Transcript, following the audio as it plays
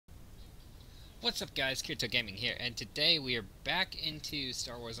What's up guys, Kirito Gaming here, and today we are back into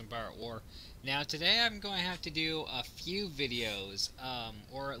Star Wars Empire at War. Now today I'm going to have to do a few videos,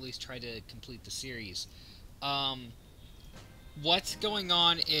 or at least try to complete the series. What's going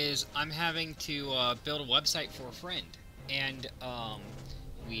on is I'm having to build a website for a friend, and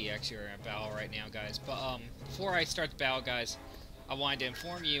we actually are in a battle right now guys, but before I start the battle guys, I wanted to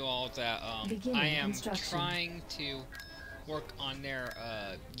inform you all that I am trying to work on their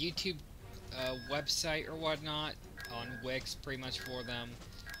YouTube website or whatnot on Wix pretty much for them,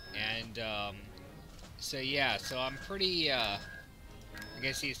 and so yeah, so I'm pretty I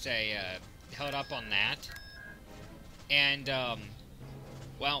guess you'd say held up on that, and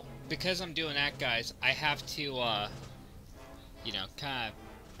well, because I'm doing that guys, I have to you know, kind of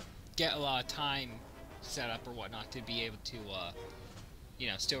get a lot of time set up or whatnot to be able to you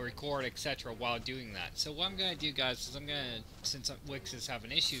know, still record, etc. while doing that. So what I'm going to do, guys, is I'm going to, since Wix is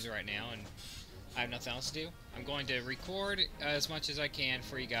having issues right now and I have nothing else to do, I'm going to record as much as I can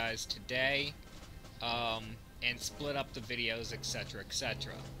for you guys today, and split up the videos, etc.,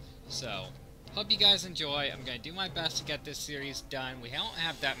 etc. So, hope you guys enjoy. I'm going to do my best to get this series done. We don't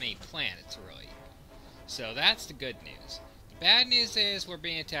have that many planets, really. So that's the good news. The bad news is we're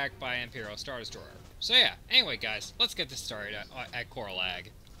being attacked by Imperial Star Destroyer. So yeah, anyway guys, let's get this started at Coralag.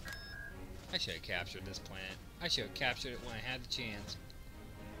 I should have captured this planet. I should have captured it when I had the chance.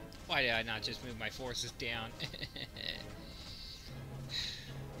 Why did I not just move my forces down?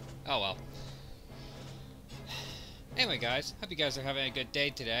 Oh well. Anyway guys, hope you guys are having a good day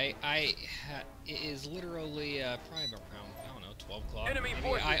today. It is literally probably around, I don't know, 12 o'clock. Enemy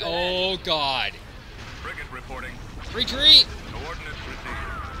forces oh god! Frigate reporting. Retreat! Coordinates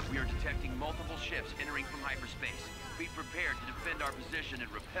received. We are detecting multiple ships entering from hyperspace. Be prepared to defend our position and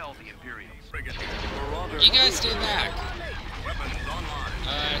repel the Imperials. Frigate. You guys stay back. Weapons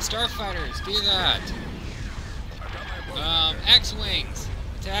online. Starfighters, do that. X-Wings,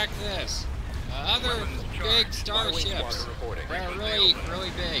 attack this. Other big starships that are really,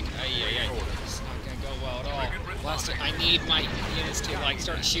 really big. It's not gonna go well at all. Last time, I need my units to, like,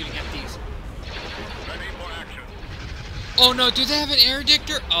 start shooting at these. Ready for action. Oh no, do they have an air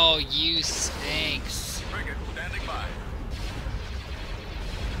dictor? Oh, you snakes. Frigate standing by.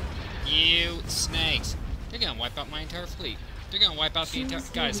 You snakes. They're gonna wipe out my entire fleet. They're gonna wipe out the entire...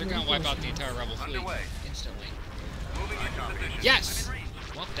 Guys, they're gonna wipe out the entire rebel fleet. Underway. Instantly. Moving into position. Yes!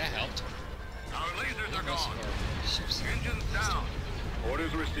 Well, that helped. Our lasers are Most gone. of our ships are... Engines down.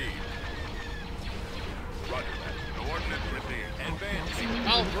 Orders received. Roger that. Coordinates received. Advancing.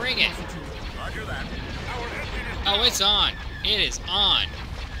 Oh, bring it! Roger that. Our engine is Oh, down. it's on! It is on!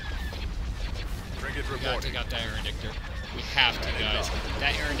 Frigate We gotta reporting. take out that air dictor. We have to, guys.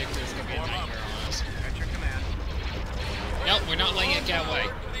 That air dictor is gonna be a nightmare on us. At your command. Nope, we're not letting it get away. To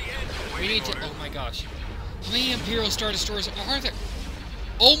the end. We need to... Waiting Oh my gosh. How many Imperial Star Destroyers are there?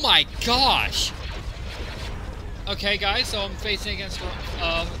 Oh my gosh! Okay, guys, so I'm facing against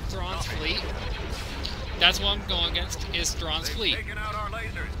Thrawn's fleet. That's what I'm going against, is Thrawn's They've fleet. taken out our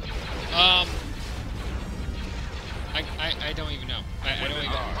lasers. I don't even know. I don't even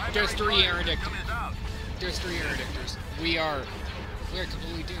know. There's three air dictors. There's three air dictors. We are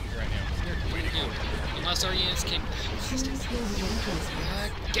completely doomed right now. We're completely doomed. Unless our units can...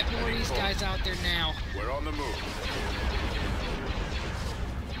 get more of these guys out there now. We're on the move.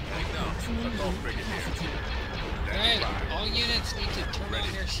 Take down. Assault frigate here. Hey, Standing by. all units need to turn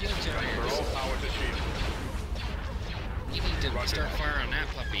on their shield For generators. all power to shield. You need to start firing on that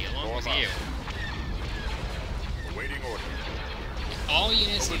puppy, along with you. Awaiting order. All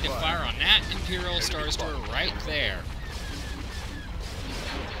units need to fire on that Imperial Star Destroyer right there.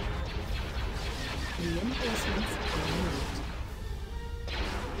 Reinforcements are moved.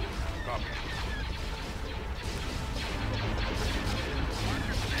 Copy.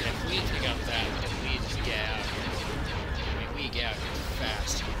 If we take out that, then we just get out of here. I mean, we get out of here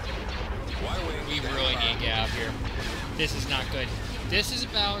fast. We really need to get out of here. This is not good. This is a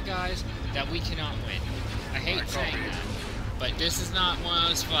battle, guys, that we cannot win. I hate saying that, but this is not one of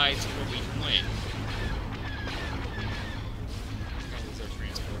those fights where we can win. We're gonna lose our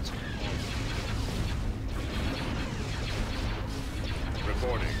transports.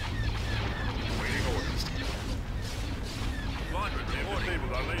 Reporting. Waiting orders. Squadron reporting.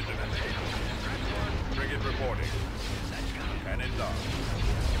 Disabled our laser. Frigate reporting. Cannon down.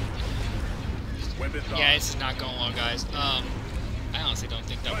 Weapons down. Yeah, this is not going well, guys. I honestly don't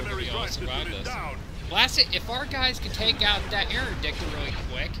think that we're gonna be able to survive this. Down. Blast it, if our guys can take out that air dictor really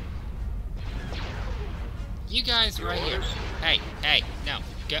quick. You guys right here. Hey, no.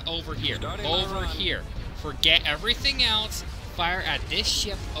 Get over here. Over here. Forget everything else. Fire at this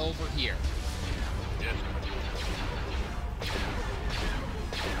ship over here. Yes.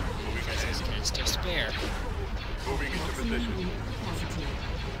 Moving Because ahead. this can still spare. Moving into Maximum position. unit capacity.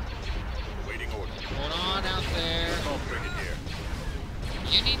 Waiting order. Hold on out there. Assault frigate here.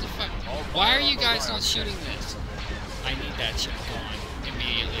 You need to fuck. Why are you guys not shooting this? I need that ship gone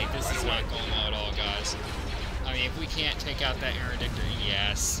immediately. This is not going well at all, guys. I mean, if we can't take out that interdictor,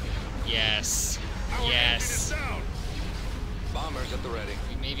 yes. Yes. Our engine is Yes. down. Bombers at the ready.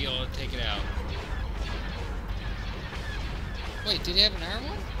 We may be able to take it out. Wait, did he have an air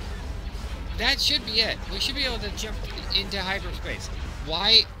one? That should be it. We should be able to jump into hyperspace.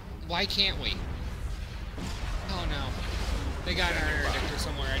 Why can't we? Oh no. They got an interdictor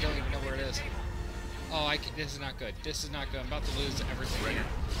somewhere. I don't even know where it is. Oh, this is not good. This is not good. I'm about to lose everything here.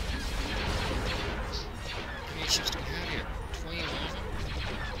 How many ships do we have here? 21.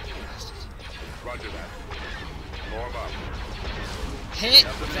 Roger that. Form up. Hit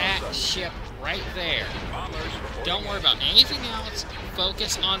that ship right there. Bombers reporting Don't worry about anything else.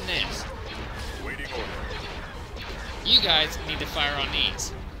 Focus on this. Waiting order. You guys need to fire on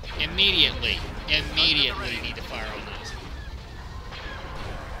these. Immediately. Immediately need to fire on these.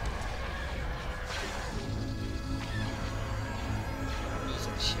 I'm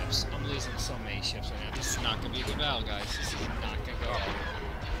losing ships. I'm losing so many ships right now. This is not going to be a good battle, guys. This is not going to go well.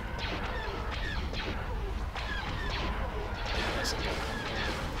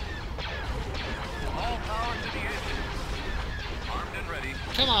 All power to the engine. Armed and ready.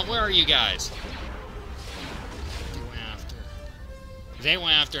 Come on, where are you guys? They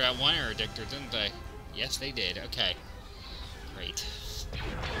went after that one interdictor, didn't they? Yes, they did. Okay. Great.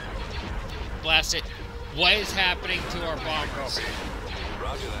 Blast it. What is happening to our bombers?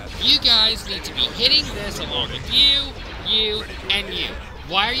 Roger that. You guys need to be hitting this along with you, and you.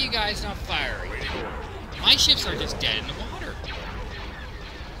 Why are you guys not firing? Waiting order. My ships are just dead in the water.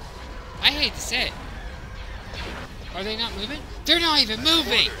 I hate to say it. Are they not moving? They're not even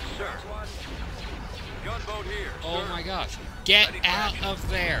moving! Sir. Gunboat here. Oh sir. my gosh. Get out of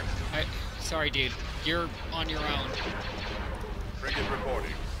there. Sorry, dude. You're on your own. Frigate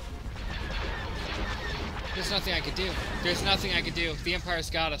reporting. There's nothing I could do. There's nothing I could do. The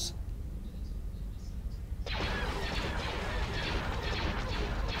Empire's got us.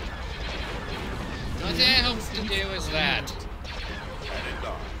 The only thing I hope to do is that. Cannon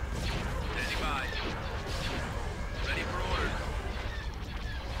down. Standing by. Ready for orders.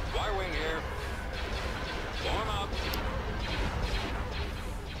 Y-wing here. Warm up.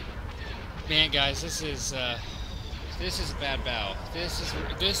 Man, guys, this is a bad battle. This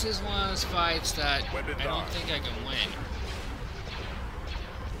is one of those fights that I don't think I can win.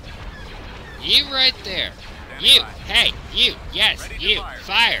 You right there. You. Hey, you. Yes, you.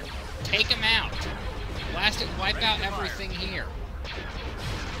 Fire. Take him out. Blast it. Wipe out everything here.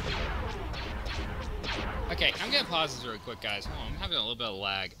 Okay, I'm gonna pause this really quick, guys. Hold on, I'm having a little bit of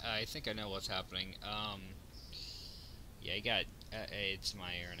lag. I think I know what's happening. Yeah, you got. It's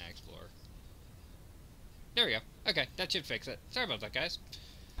my Internet Explorer. There we go. Okay, that should fix it. Sorry about that, guys.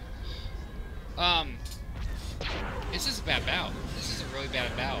 This is a bad bout. This is a really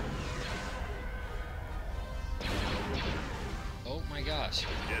bad bout. Oh my gosh.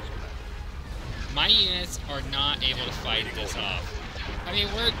 Yes, My units are not able to fight this off. I mean,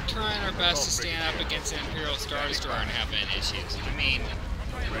 we're trying our best to stand up against an Imperial Star Destroyer and have any issues. I mean...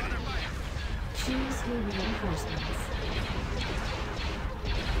 Choose your reinforcements.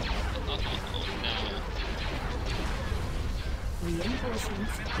 Oh no.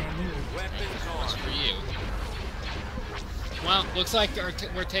 Reinforcements en route. Weapons What's on. for you? Well, looks like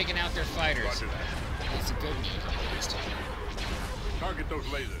we're taking out their fighters. Roger that. That's a good news, at least. Target those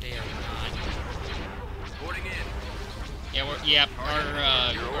lasers. They are not. Reporting in. Yeah,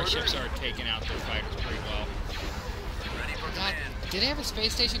 our ships are taking out their fighters pretty well. Ready for God, command. did they have a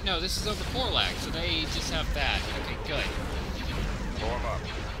space station? No, this is over Porlag, so they just have that. Okay, good. Form up.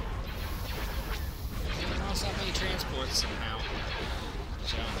 They lost that many transports somehow.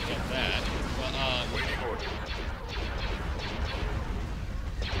 So I don't get that. Well, Waiting order.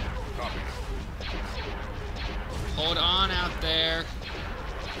 Copy. hold on out there.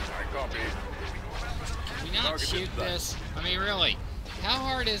 I copy. Can we not Target shoot is done. this? I mean, really, how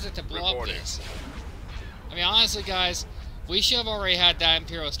hard is it to blow up Reporting. this? I mean, honestly, guys, we should have already had that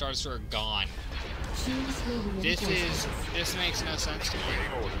Imperial Star Destroyer gone. Choose your reinforcements. This makes no sense to me.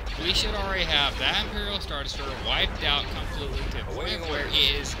 Waiting order. We should already have that Imperial Star Destroyer wiped out completely to the point where it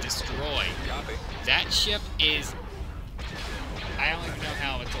is destroyed. Copy. That ship is... I don't even know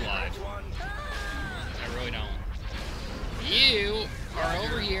how it's alive. I really don't. You are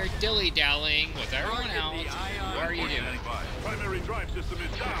over here dilly-dallying with everyone else. What are you doing? Primary drive system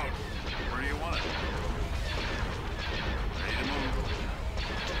is down. Where do you want it? Ready to move.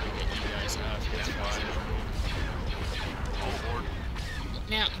 Get you guys out here as fast as possible. All aboard.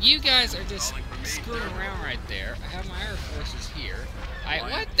 Now, you guys are just screwing around right there. I have my Air Forces here.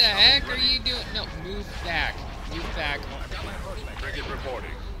 What the heck are you doing? No, move back. Move back. Frigate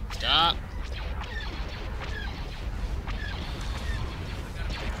reporting. Stop.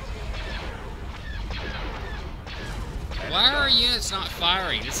 Why are our units not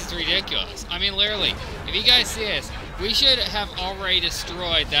firing? This is ridiculous. I mean, literally, if you guys see this, we should have already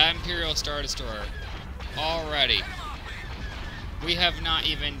destroyed that Imperial Star Destroyer. Already. We have not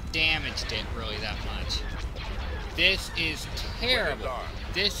even damaged it really that much. This is terrible.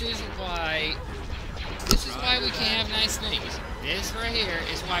 This is why we can't have nice things. This right here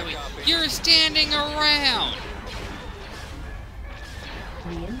is why you're standing around.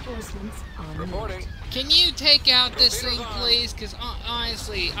 Reinforcements on Reporting. Can you take out this thing, please? Because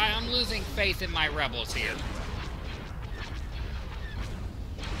honestly, I'm losing faith in my rebels here.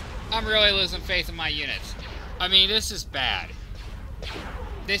 I'm really losing faith in my units. I mean, this is bad.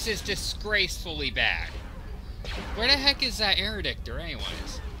 This is disgracefully bad. Where the heck is that interdictor,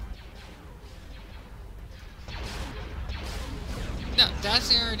 anyways? No,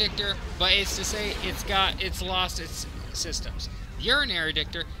 that's an interdictor, but it's to say it's lost its systems. You're an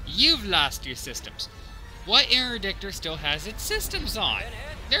interdictor. You've lost your systems. What interdictor still has its systems on?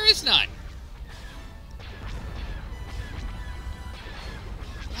 There is none.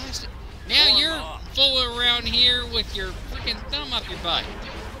 Now you're fooling around here with your freaking thumb up your butt.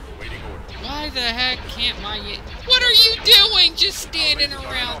 Waiting order. Why the heck can't my... What are you doing just standing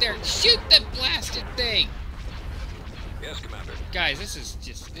around there? Shoot the blasted thing! Yes, Commander. Guys, this is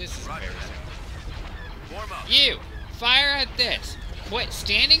embarrassing. Warm up. You! Fire at this! Quit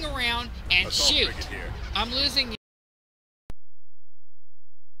standing around and Assault shoot! frigate here. I'm losing...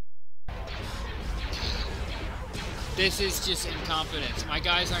 This is just incompetence. My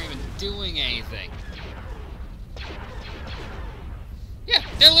guys aren't even doing anything. Yeah,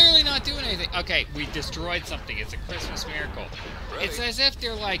 they're literally not doing anything. Okay, we destroyed something. It's a Christmas miracle. Ready. It's as if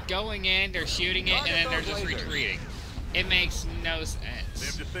they're like going in, they're shooting it, and then they're just retreating. It makes no They have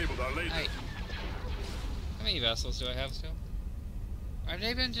sense. disabled our lasers. How many vessels do I have still? Are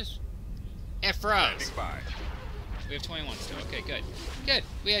they been just... It froze. Standing by. We have 21 still. Okay, good. Good.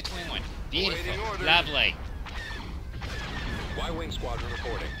 We have 21. Beautiful. Waiting order. Lovely. Y-Wing Squadron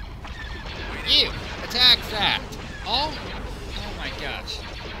reporting. You! Attack that! Oh my gosh.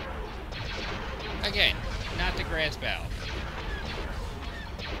 Again, not the grass bow.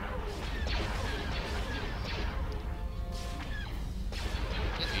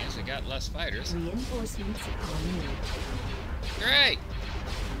 Good news, I got less fighters. Reinforcements on route. Great!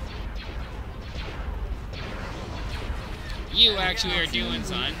 You actually are doing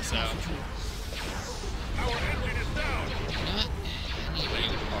something, so... Our engine is down. Not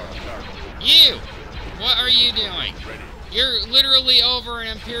you! What are you doing? Ready. You're literally over an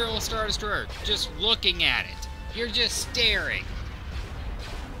Imperial Star Destroyer, just looking at it. You're just staring.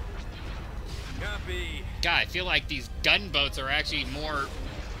 Copy. God, I feel like these gunboats are actually more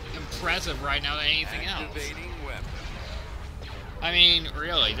impressive right now than anything else. Activating weapon. I mean,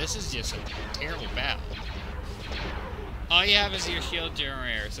 really, this is just a terrible battle. All you have is your shield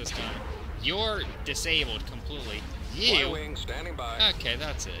generator system. You're disabled completely. You... Y-Wing standing by. Okay,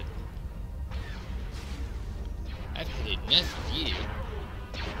 that's it. I've had enough of you.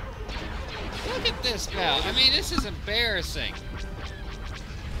 Look at this battle. I mean, this is embarrassing.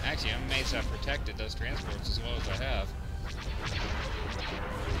 Actually, I'm amazed I've protected those transports as well as I have.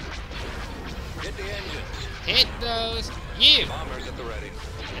 Hit the engines. Hit those. You! Bombers at the ready.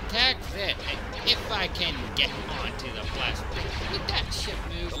 Attack that. If I can get onto the blast. Would that ship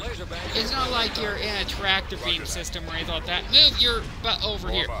move? The laser bank. It's not like you're in a tractor beam system or anything like that. Move your butt over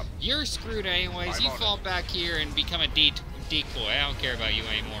here. Warm up. You're screwed anyways. I'm You on fall back here and become a decoy. I don't care about you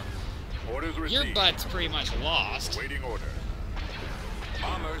anymore. Orders received. Your butt's pretty much lost. Waiting order.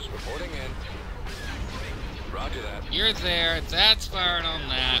 Bombers reporting in. Roger that. You're there. That's firing on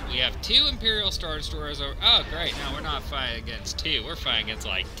that. We have 2 Imperial Star Destroyers over. Oh, great. No, we're not fighting against 2. We're fighting against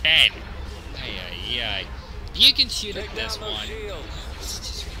like 10. Ay. You can shoot at Take this down those one. shields. This is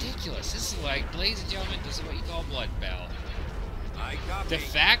just ridiculous. This is like, ladies and gentlemen, this is what you call blood battle. I copy. The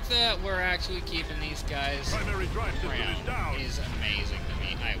fact that we're actually keeping these guys Primary drive system around is down. is amazing to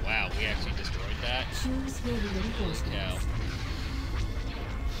me. Wow, we actually destroyed that. Choose your reinforcements. Cow.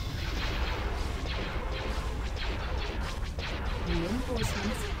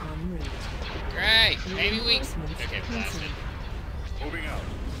 Reinforcements en route. Great. Maybe we... Reinforcements Okay, blasted. cancelled. Moving out.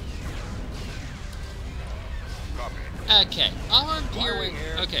 Copy. Okay, all Imperial...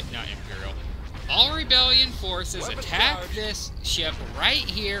 Okay, not Imperial. All Rebellion forces attack this ship right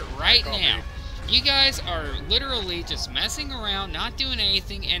here, right now. You guys are literally just messing around, not doing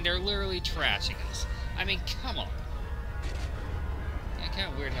anything, and they're literally trashing us. I mean, come on. Yeah,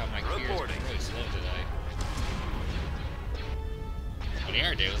 kind of weird how my gears are really slow today. Well, the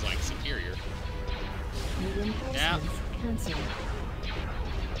air day was like superior. Now,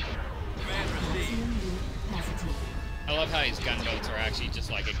 I love how these gunboats are actually just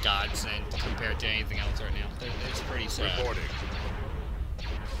like a godsend compared to anything else right now. It's pretty sad. Reporting.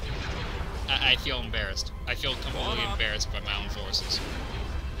 I feel embarrassed. I feel completely embarrassed by my own forces.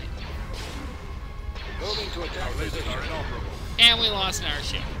 Moving to attack Our lasers position. are inoperable. And we lost our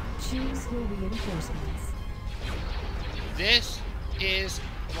ship. Choose your reinforcements. This is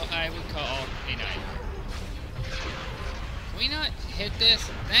what I would call a nightmare. Can we not hit this?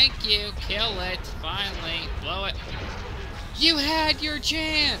 Thank you. Kill it. Finally. Blow it. You had your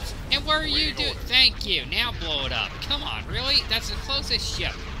chance! And what are you doing? Thank you. Now blow it up. Come on, really? That's the closest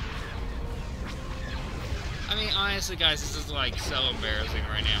ship. I mean, honestly, guys, this is, like, so embarrassing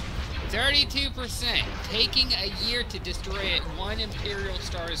right now. 32%. Taking a year to destroy it. One Imperial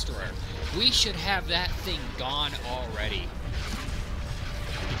Star Destroyer. We should have that thing gone already.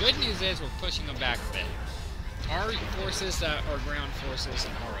 The good news is we're pushing them back a bit. Our forces that are ground forces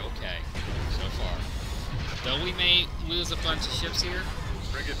are okay so far. Though we may lose a bunch of ships here,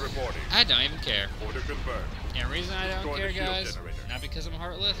 Frigate reporting. I don't even care. Order confirmed. And the reason I don't Destroy care, the shield guys, generator. not because I'm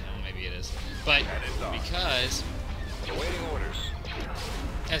heartless, well, maybe it is, but because Awaiting orders.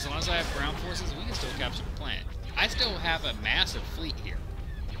 as long as I have ground forces, we can still capture the planet. I still have a massive fleet here.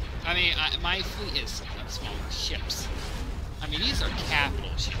 I mean, my fleet is small ships. I mean, these are capital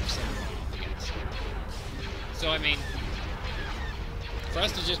ships that we're going up against. So, I mean, for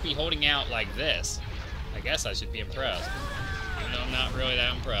us to just be holding out like this, I guess I should be impressed. Even though I'm not really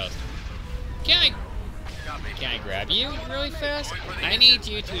that impressed. Can I grab you really fast? I need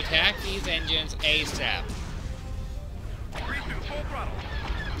you to attack these engines ASAP.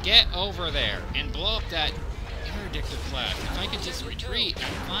 Get over there and blow up that interdictor class. If I could just retreat,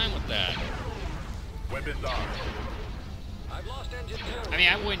 I'm fine with that. Weapons armed. I've lost engine 2. I mean,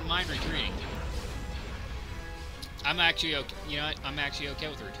 I wouldn't mind retreating. I'm actually okay. You know what? I'm actually okay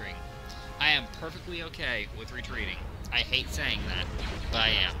with retreating. I am perfectly okay with retreating. I hate saying that, but I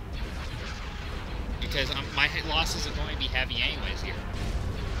am. Because my losses are going to be heavy anyways here.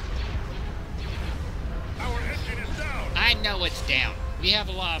 Our engine is down. I know it's down. We have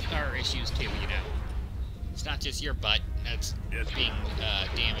a lot of our issues too, you know. It's not just your butt that's being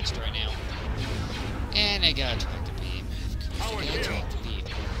damaged right now. And I got a tractor beam. Of course, I got a tractor beam.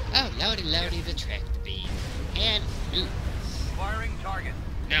 Oh, loady, the tractor beam. And, ooh. Firing target.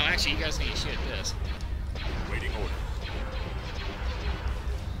 Now, actually, you guys need to shoot this. Waiting orders.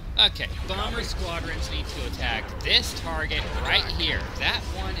 Okay, bomber squadrons need to attack this target right here. That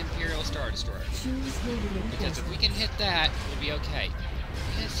one Imperial Star Destroyer. Choose your Because if we can hit that, we'll be okay.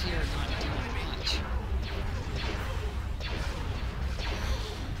 This here are not doing much.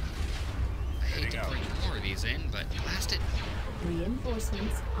 I hate to bring more of these in, but blast it.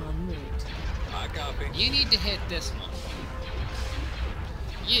 Reinforcements en route. I copy. You need to hit this one.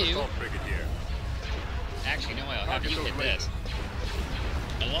 You... Assault Brigadier. Actually, no way, I'll have you hit this.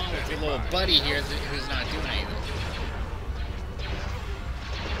 Along with your little buddy here who's not doing anything.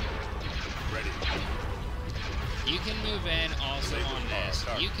 Ready. You can move in also on this.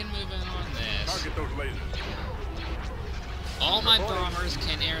 You can move in on this. Target those lasers. All my bombers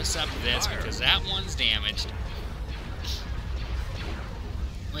can intercept this because that one's damaged.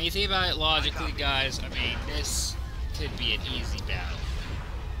 When you think about it logically, guys, I mean, this could be an easy battle.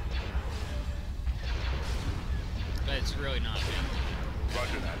 But it's really not big.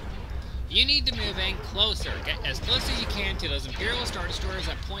 Roger that. You need to move in closer. Get as close as you can to those Imperial Star Destroyers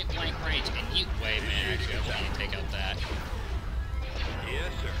at point-blank range. And you... Wait a minute, actually, I want you to take out that.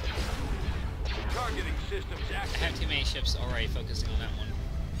 Yes, sir. Targeting systems I active. have too many ships already focusing on that one.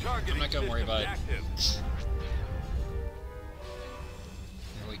 Targeting I'm not gonna worry about it. systems active.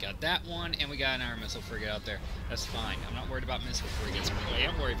 We got that one, and we got an iron missile frigate out there. That's fine. I'm not worried about missile frigates. What I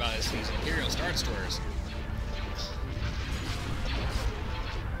am worried about is these Imperial Star Destroyers.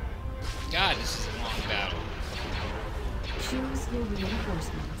 God, this is a long battle. Choose your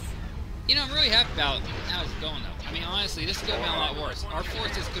reinforcements. You know, I'm really happy about how it's going, though. I mean, honestly, this could have been a lot worse. Our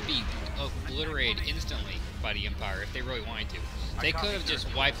forces could be obliterated instantly by the Empire if they really wanted to. They could have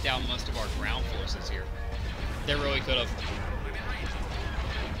just wiped out most of our ground forces here. They really could have.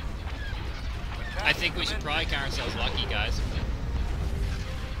 I think we should probably count ourselves lucky, guys.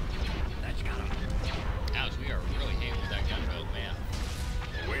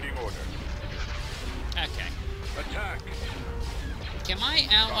 order. Okay. Attack. Can my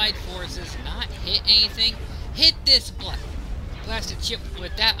allied forces not hit anything? Hit this blasted ship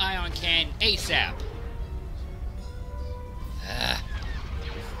with that ion cannon ASAP.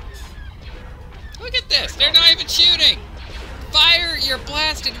 Look at this. They're not even shooting. Fire your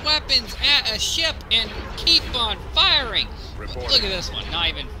blasted weapons at a ship and keep on firing. Reporting. Look at this one. Not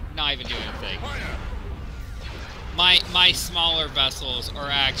even doing anything. Fire. My smaller vessels are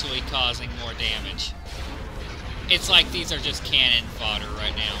actually causing more damage. It's like these are just cannon fodder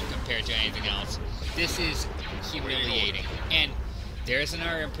right now compared to anything else. This is humiliating. And there's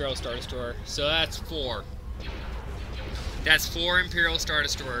another Imperial Star Destroyer, so that's 4. That's 4 Imperial Star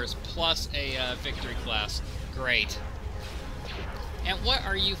Destroyers plus a Victory class. Great. And what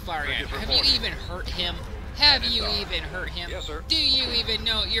are you firing at? Have you even hurt him? Have you even hurt him? Yes, sir. Do you even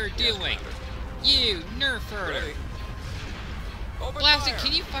know what you're doing? You nerf herder. Ready. Open Blasted, fire.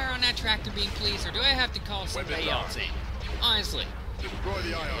 can you fire on that tractor beam, please? Or do I have to call somebody else in? Honestly. Destroy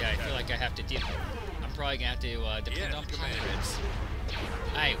the ion Yeah, I cannon. feel like I have to deal. I'm probably going to have to depend Yes, on Commander. pirates.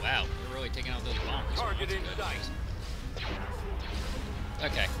 Hey, wow. We're really taking out those bombers. Target in sight.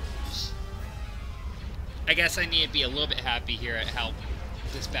 Okay. I guess I need to be a little bit happy here at how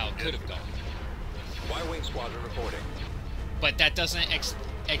this battle could have gone. Y-Wing Squadron reporting. But that doesn't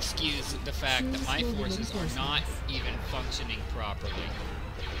excuse the fact that my forces are not even functioning properly.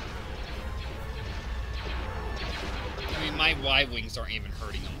 I mean, my Y-Wings aren't even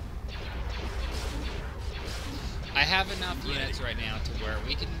hurting them. I have enough units right now to where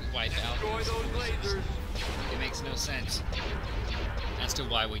we can wipe out Destroy these those forces. lasers. It makes no sense as to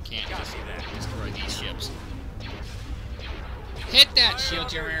why we can't just Copy that. destroy these ships. Hit that shield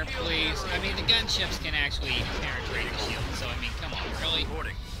generator, please. I mean, the gunships can actually penetrate the shield, so I mean, come on, really?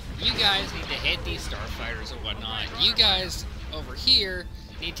 Reporting. You guys need to hit these starfighters or whatnot. You guys over here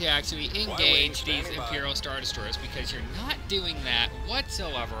need to actually engage these Imperial Star Destroyers because you're not doing that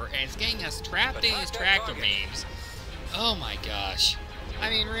whatsoever, and it's getting us trapped in these tractor beams. Oh my gosh. I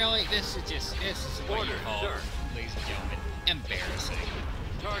mean, really, this is what you call, ladies and gentlemen, embarrassing.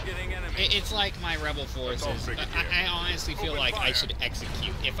 Targeting enemy. It's like my rebel forces. I honestly feel like I should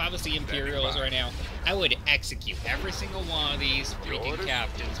execute. If I was the Imperials right now, I would execute every single one of these freaking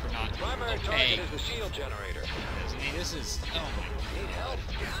captains for not Primary obeying. target is the shield generator. I mean, this is, oh my Need help?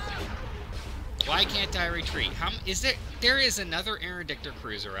 god. Why can't I retreat? There is another interdictor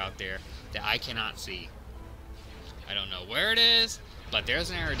cruiser out there that I cannot see. I don't know where it is, but there's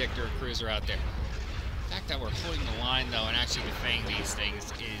an interdictor cruiser out there. The fact that we're holding the line, though, and actually defending these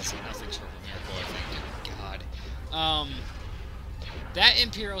things is nothing short of a miracle, I think. Good God. That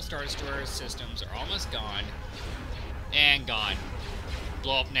Imperial Star Destroyer systems are almost gone. And gone.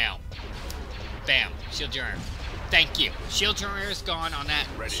 Blow up now. Bam. Shield generator. Thank you. Shield generator is gone on that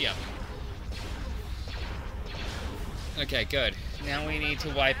ship. Okay, good. Now we need to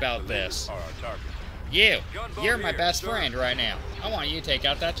wipe out this. Are our target. You're my best friend right now. I want you to take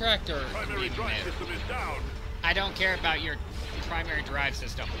out that tractor. Primary drive system is down. I don't care about your primary drive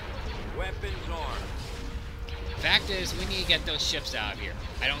system. Weapons armed. Fact is, we need to get those ships out of here.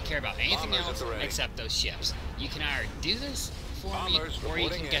 I don't care about anything Bombers at else the ready. except those ships. You can either do this for Bombers me, or you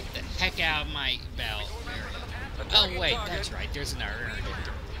can reporting get in. the heck out of my battle area. Oh wait, that's right. There's another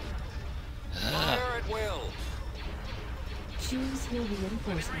interdictor. Ugh. Fire at will. Choose your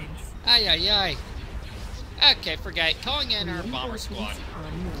reinforcements. Ay ay ay. Okay, forget it. Calling in our bomber squad.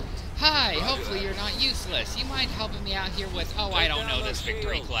 Reinforcements en route. Hi, hopefully you're not useless. You mind helping me out here with, oh, I don't know, this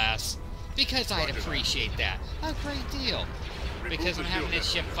victory class? Because I'd appreciate that. A great deal. Because I'm having this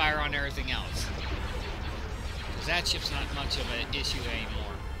ship fire on everything else. Because that ship's not much of an issue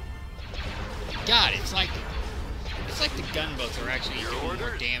anymore. God, it's like the gunboats are actually doing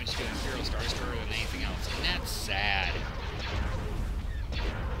more damage to Imperial Star Destroyer than anything else. And that's sad.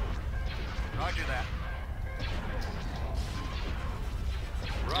 Roger that.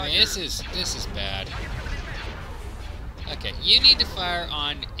 I mean, this is bad. Okay, you need to fire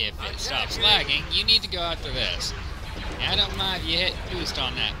on, if it stops lagging, you need to go after this. I don't mind if you hit boost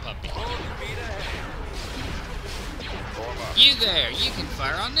on that puppy. Full speed ahead. Form up. You there, you can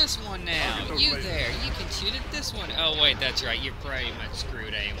fire on this one now. You there, you can shoot at this one. Oh wait, that's right, you're pretty much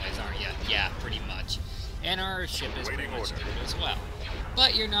screwed anyways, aren't you? Yeah, pretty much. And our ship is pretty much screwed as well.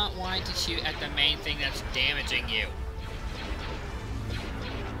 But you're not wanting to shoot at the main thing that's damaging you.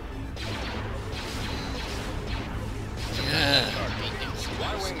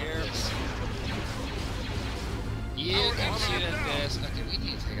 Y-Wing here. You can shoot at this. Okay, we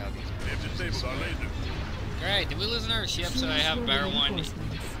need to take out these. We have disabled our lasers. Alright, did we lose another ship so I Choose have a your better one?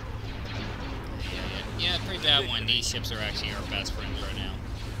 reinforcements. Yeah, pretty bad one. These ships are actually our best friends right now.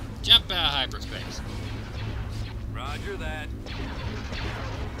 hyperspace. Roger that.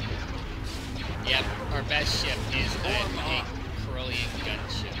 Yep, our best ship is a Corellian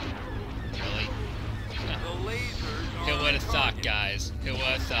gunship. Really? The lasers Who are would have on thought, target. guys? Who would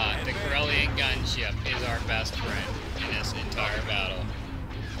have thought? The Corellian gunship is our best friend in this entire battle.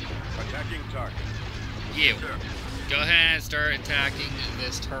 Attacking target. You, go ahead and start attacking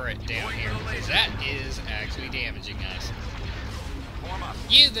this turret down here, because that is actually damaging us. Form up.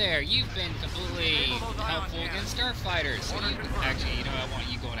 You there, you've been completely helpful against starfighters. So you, actually, you know, I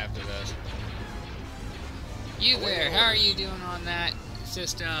want you going after this. You there, how are you doing on that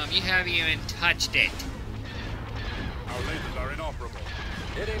system? You haven't even touched it. Our lasers are inoperable.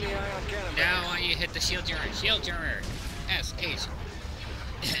 Hitting the ion cannon. Now I want you to hit the shield jammer. Shield jammer. S-H.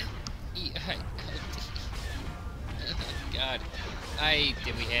 God.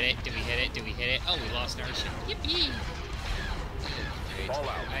 Did we hit it? Did we hit it? Did we hit it? Oh, we lost our ship. Yippee! Great. Fall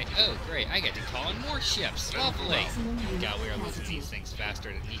out. Oh, great. I get to call in more ships. Lovely. God, we are losing these things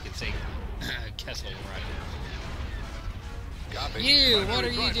faster than he could say Kessel run. Copy. You, what are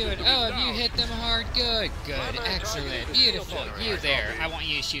you doing? Oh, have you hit them hard? Good, good, excellent, beautiful. You there. I want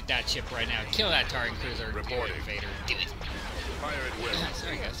you to shoot that ship right now. Kill that target cruiser. Do it, Reporting. Vader. Do it. Fire at will.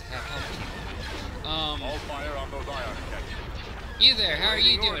 Sorry, guys. All fire on those ion cannons. You there, how are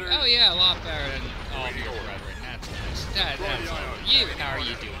you Waiting doing? orders. Oh yeah, a lot better than all of Waiting your orders. brethren. That's nice. That's Waiting all. orders. You, how are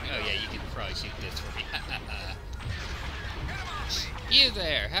you doing? Oh yeah, you can probably shoot this for me. You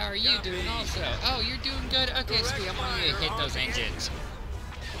there, how are you doing also? Oh, you're doing good? Okay, sweet, I want you to hit those engines.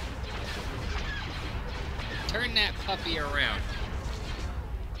 Turn that puppy around.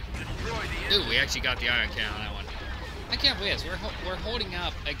 Ooh, we actually got the ion cannon on that one. I can't believe this. We're holding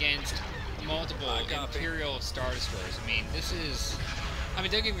up against multiple Imperial Star Destroyers. I mean, this is... I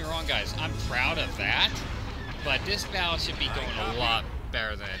mean, don't get me wrong, guys. I'm proud of that. But this battle should be going a lot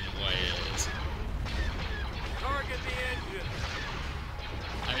better than what it is. Target the engine.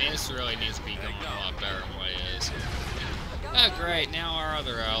 I mean, this really needs to be going a lot better than what it is. Oh, great. Now our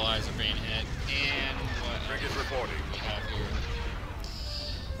other allies are being hit. And what Frigate reporting. we have here?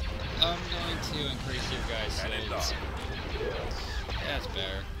 I'm going to increase your guys' Cannon saves. dock. That's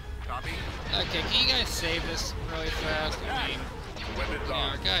better. Copy. Okay, can you guys save this really fast? I mean, Weapons you know,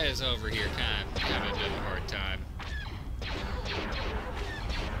 our on. guy is over here kind of having a bit of a hard time.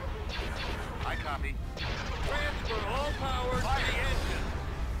 I copy. Transfer all power to the engine.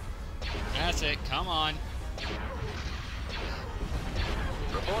 That's it. Come on.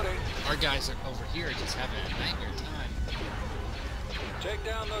 Reporting. Our guys are over here just having a nightmare time. Take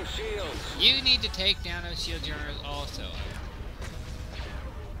down those shields. You need to take down those shield generators also.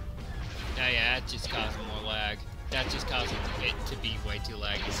 Oh yeah, that just causing more lag. That just causing it to be way too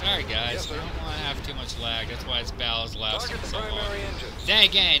laggy. Sorry guys, Yes, sir. I don't want to have too much lag. That's why this battle is lasting Target the so long. primary engines. Then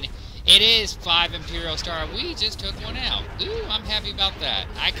again, it is 5 Imperial Star. We just took one out. Ooh, I'm happy about that.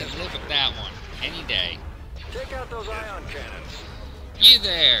 I can live with that one any day. Take out those ion cannons. You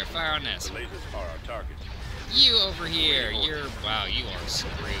there, fire on this. The lasers are our targets. You over here, you're, wow, you are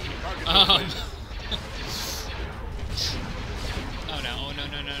screwed. Target Oh those lasers. no, oh no,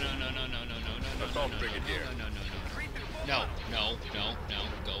 no, no, no, no, no, no, no, no, no, no, Assault no, Brigadier. no, no, no, no, no, no, no,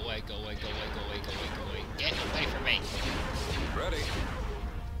 go away, go away, go away, go away, go away, go away, get away from me. Ready.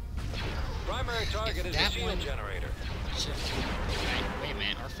 Primary target is the that shield one- generator. Sure. Wait a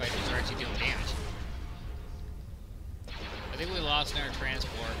minute, our fighters are actually doing damage. I think we lost in our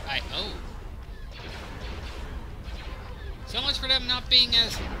transport. Oh. So much for them not being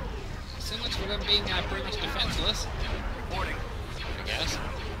as, so much for them being pretty much defenseless, Reporting. I guess.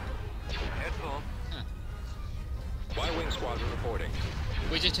 Head full. Huh. Y-wing squadron reporting.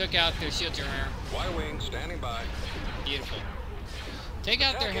 We just took out their shield generator. Y-wing standing by. Beautiful. Take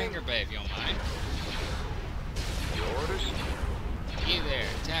out their Attacking. hangar bay if you don't mind. Your orders. You there,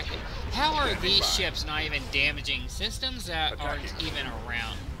 attack it. How are these ships not even damaging systems that aren't Attacking. even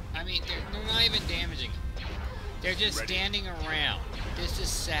around? I mean, they're not even damaging them. They're just Ready. standing around. This is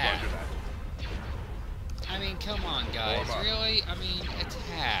sad. Roger that. I mean, come on, guys. Form up. Really? I mean,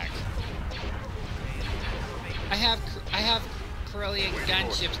 attack. I have Corellian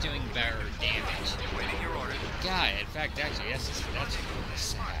gunships doing better damage. Waiting your orders. God, in fact, actually, that's really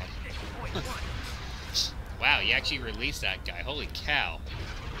sad. Wow, you actually released that guy. Holy cow.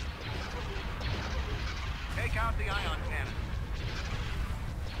 Take out the ion cannon.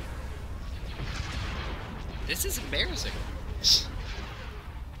 This is embarrassing.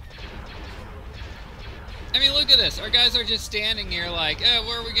 I mean, look at this. Our guys are just standing here like, oh,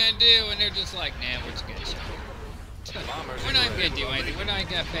 what are we going to do? And they're just like, nah, we're just going to shoot. We're not going to do anything. We're not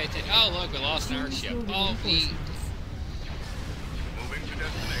going to pay attention. Oh, look, we lost our ship. Oh, we... Moving to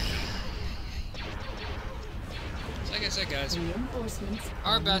destination. said, guys, Reinforcements.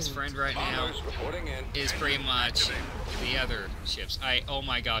 our en best route. friend right now Bombers reporting in. is pretty much the other ships. Oh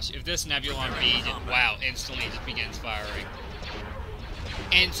my gosh, if this Nebulon B, wow, instantly just begins firing.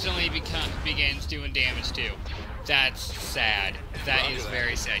 Instantly begins doing damage too. That's sad. That is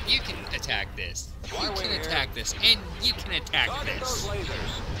very sad. You can attack this. You can attack this. And you can attack Target those this.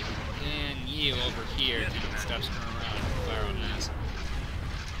 lasers. And you over here can stop screwing around and fire on this.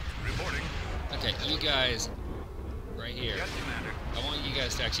 Reporting. Okay, you guys right here. Yes, Commander. I want you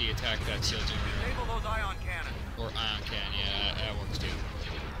guys to actually attack that shield generator. Disable those ion cannons. Or ion can, yeah, that works too.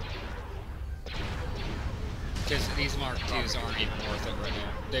 Because these Mark IIs aren't even worth it right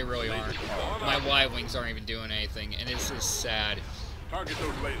now. They really aren't. My Y-Wings aren't even doing anything, and this is sad. Target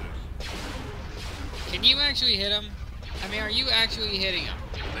those lasers. Can you actually hit them? I mean, are you actually hitting them?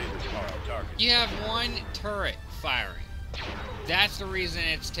 Lasers are our target. You have one turret firing. That's the reason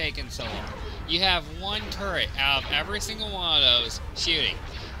it's taken so long. You have one turret out of every single one of those shooting.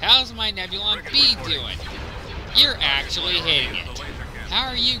 How's my Nebulon B doing? You're actually hitting it. How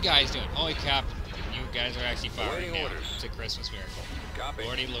are you guys doing? Holy crap, you guys are actually firing now. It's a Christmas miracle. Copy.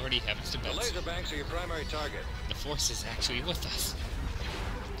 Lordy, lordy, heavens to The bells. laser banks are your primary target. The Force is actually with us.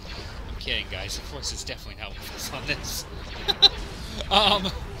 I'm kidding, guys. The Force is definitely not with us on this.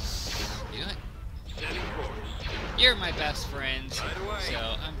 You know what? Setting course. You're my best friends, Right away. so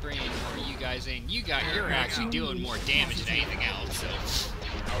I'm bringing more of you guys in. You're actually doing more damage than anything else, so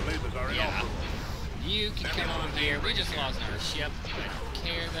Our lasers are in yeah. operation. You can come on here. We just lost our ship. I don't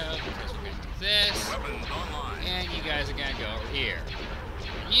care though, because we're gonna do this, Weapons online. and you guys are gonna go over here.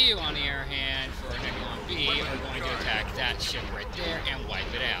 You, on the other hand, for Nebulon B, are going to attack that ship right there and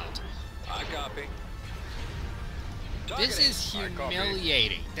wipe it out. I copy. This is I copy.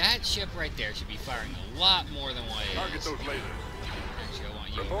 humiliating. That ship right there should be firing a lot more than what it Target is. those lasers. Actually, I want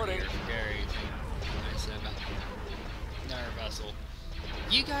you over Reporting. here for everything I said about their vessel.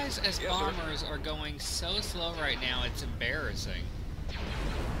 You guys, as Yes, sir. bombers, are going so slow right now, it's embarrassing.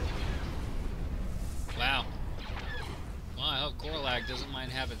 Wow. Well, I hope Korlag doesn't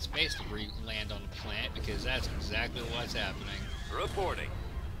mind having space to land on the planet, because that's exactly what's happening. Reporting.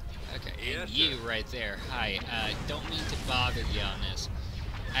 Okay, and Yes, you right there. Hi, don't mean to bother you on this.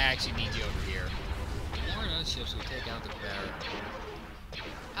 I actually need you over here. The more of those ships we take out, the better.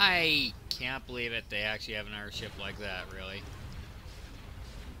 I can't believe it. They actually have another ship like that, really.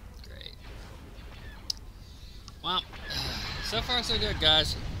 Great. Well, so far so good,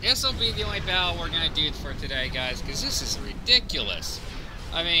 guys. This will be the only battle we're going to do for today, guys, because this is ridiculous.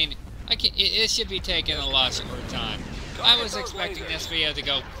 I mean, it should be taking a lot shorter time. I was expecting this video to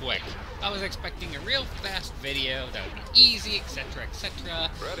go quick. I was expecting a real fast video that would be easy, etc., etc.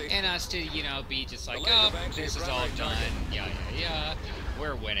 Ready. And us to, you know, be just like, laser oh, banks are this your is all primary done, target. yeah,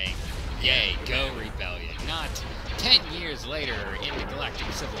 we're winning. Yay, go Rebellion. Not 10 years later in the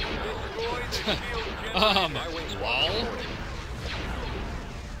Galactic Civil War. Destroy the shield generator. My wings lol?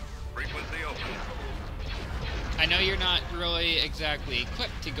 Frequency open. I know you're not really exactly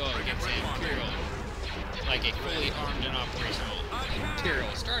equipped to go against an Imperial, like a fully armed and operational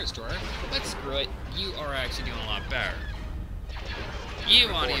Imperial Star Destroyer, but screw it, you are actually doing a lot better. You,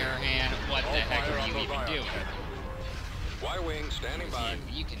 on the other hand, what the heck are you even doing? Y-wing standing by.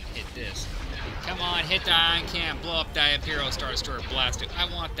 You can hit this. Come on, hit the ion cannon, blow up that Imperial Star Destroyer, blast it.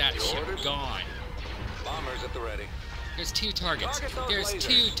 I want that Your ship orders? gone. Bombers at the ready. There's 2 targets. Target those There's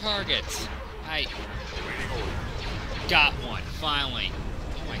lasers. 2 targets. I Waiting order. got one, finally.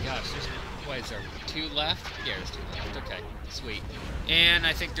 Oh my gosh, there's, what is there, 2 left? Yeah, there's 2 left, okay, sweet. And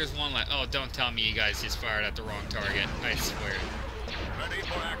I think there's 1 left. Oh, don't tell me you guys just fired at the wrong target, I swear. Ready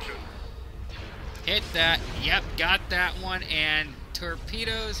for action. Hit that, yep, got that one, and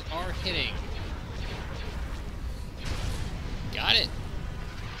torpedoes are hitting. Got it.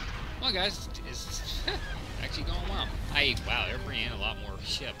 Well, guys, it's actually going well. Wow, they're bringing in a lot more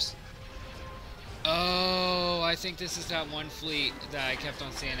ships. Oh, I think this is that one fleet that I kept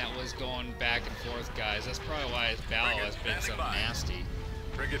on saying that was going back and forth, guys. That's probably why this battle has been so nasty.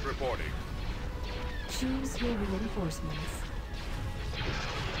 Frigate reporting. Choose your reinforcements.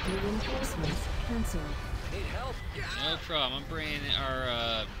 Reinforcements cancelled. Need help? No problem. I'm bringing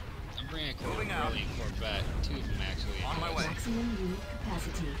a Moving out. Corellian Corvette. 2 of them, actually. On my way. Maximum unit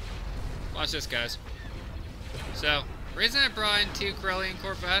capacity. Watch this, guys. So, reason I brought in 2 Corellian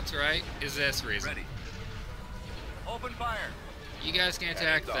Corvettes, right, is this reason. Ready. Open fire. You guys can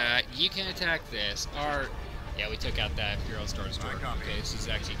attack that. You can attack this. Yeah, we took out that Imperial Star Destroyer. copy. Okay, this is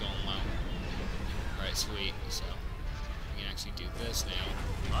actually going well. Alright, sweet. So, we can actually do this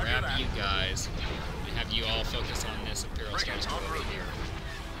now. Roger Grab that. you guys and have you all focus on this Imperial Star Frigate Destroyer en over route. here.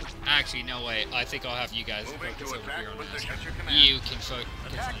 Actually, no way. I think I'll have you guys Moving focus to over attack here on this. position at your command. You can focus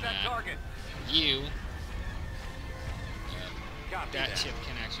Attack on that that. target. You, Copy that that. ship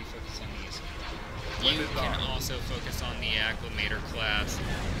can actually focus on these. You can also focus on the acclimator class,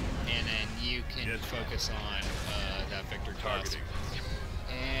 and then you can Yes. focus on that Victor class. Targeting.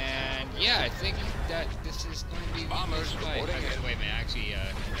 And yeah, I think that this is going to be the Bombers first fight. reporting Okay, in. wait a minute, actually, I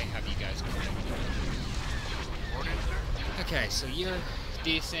have you guys come in. Reporting, sir. Okay, so you're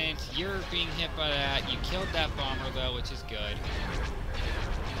decent. You're being hit by that. You killed that bomber, though, which is good.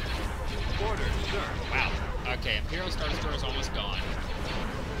 Orders, sir. Wow. Okay, Imperial Star Destroyer is almost gone.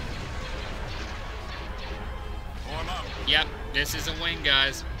 Form up. Yep, this is a win,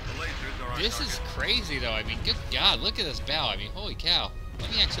 guys. The lasers are on This target. is crazy, though. I mean, good God, look at this bow. I mean, holy cow. Let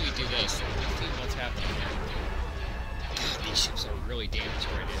me actually do this. Let's see what's happening here. God, these ships are really damaged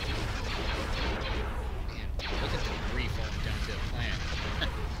right now. Man, look at the debris falling down to the planet.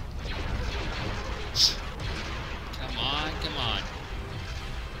 Come on, come on.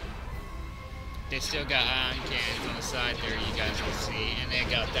 They still got ion cannons on the side there, you guys can see. And they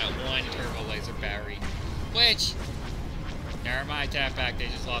got that one turbo laser battery. Which, never mind, tap back. They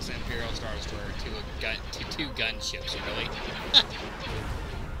just lost an Imperial Star Destroyer to two gunships, really.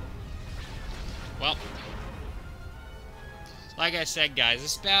 Well, like I said, guys,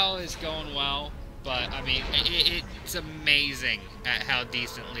 this battle is going well. But, I mean, it's amazing at how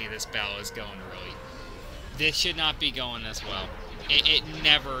decently this battle is going, really. This should not be going this well. It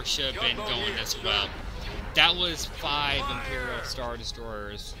never should have been going this well. That was 5 Imperial Star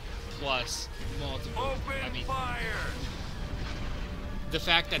Destroyers plus multiple. I mean, Fire! the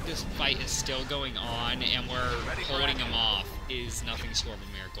fact that this fight is still going on and we're holding them off is nothing short of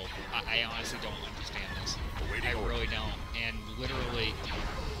a miracle. I honestly don't understand this. I really don't. And literally,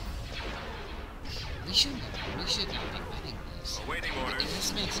 we should not be winning this. Awaiting orders.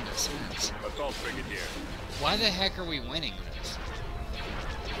 This makes no sense. Assault frigate here. Why the heck are we winning this?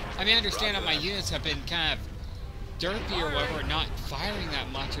 I mean, I understand that my units have been kind of derpy or whatever, not firing that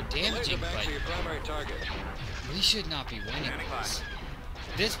much or damaging, Laser back but to your primary target. we should not be winning this.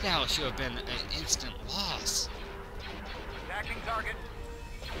 This battle should have been an instant loss. Attacking target.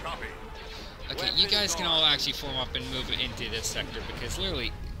 Copy. Okay, you guys can all actually form up and move into this sector because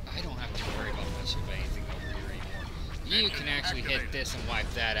literally, I don't have to worry about much of anything over here anymore. You can actually hit this and wipe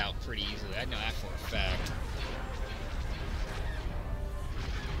that out pretty easily. I know that for a fact.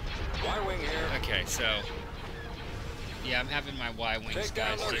 Y-wing here. Okay, so yeah, I'm having my Y-wings Take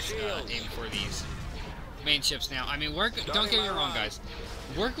down guys those just shields. aim for these main ships now. I mean, don't get me wrong, guys.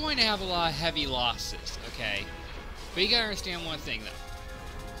 We're going to have a lot of heavy losses, okay? But you gotta understand one thing,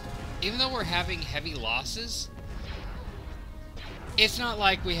 though. Even though we're having heavy losses, it's not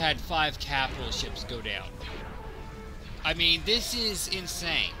like we had 5 capital ships go down. I mean, this is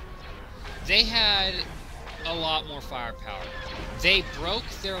insane. They had a lot more firepower. They broke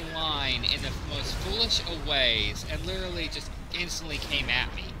their line in the most foolish of ways and literally just instantly came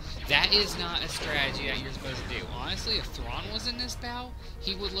at me. That is not a strategy that you're supposed to do. Honestly, if Thrawn was in this battle,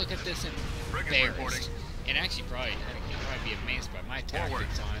 he would look at this and embarrassed. And actually he'd probably be amazed by my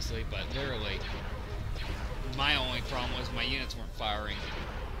tactics, honestly, but literally, my only problem was my units weren't firing.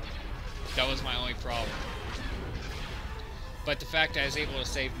 That was my only problem. But the fact that I was able to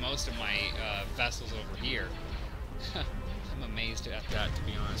save most of my vessels over here, I'm amazed at that, to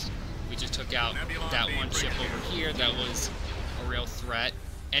be honest. We just took out that one ship over here that was a real threat,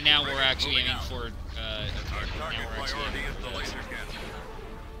 and now we're actually aiming for, okay, now we're actually aiming for this.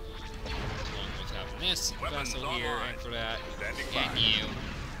 Along with having this vessel here, and for that, and you,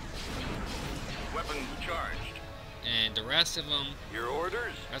 Weapons charged. and the rest of them, Your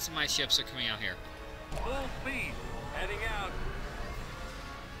orders? the rest of my ships are coming out here. Full speed. Heading out.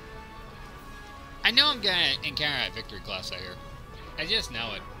 I know I'm gonna encounter that victory class out here. I just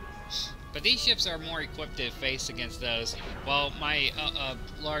know it. But these ships are more equipped to face against those, while my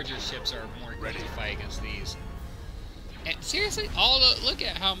larger ships are more equipped to fight against these. And seriously, look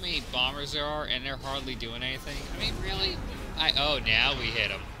at how many bombers there are, and they're hardly doing anything. I mean, really? Oh, now we hit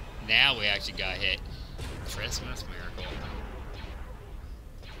them. Now we actually got hit. Christmas miracle.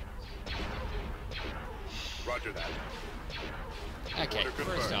 Roger that. Okay,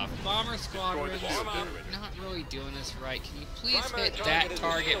 first off, bomber squadrons, they're not really doing this right. Can you please Primary hit that target is the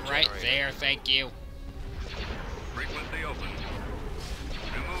target shield right generator. there? Thank you. Frequency open.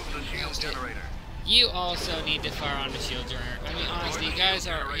 Remove the shield generator. You also need to fire on the shield generator. I mean, honestly, you guys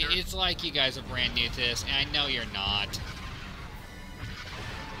are, it's like you guys are brand new to this, and I know you're not.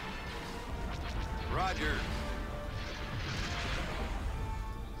 Roger.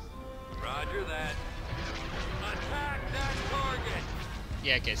 Roger that. Attack that target.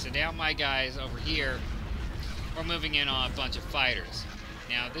 Yeah, okay, so now my guys over here are moving in on a bunch of fighters.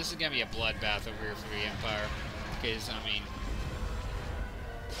 Now, this is going to be a bloodbath over here for the Empire. Because, I mean...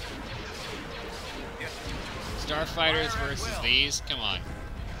 Starfighters versus these? Come on.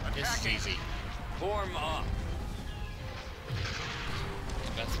 This is easy. Form up.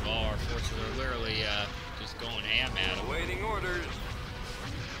 Best of all, our forces are literally just going ham at them. Awaiting orders.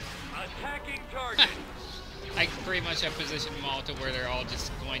 Attacking target. I pretty much have positioned them all to where they're all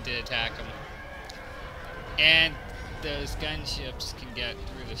just going to attack them. And those gunships can get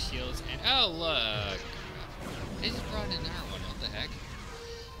through the shields. And oh, look. They just brought in another one. What the heck?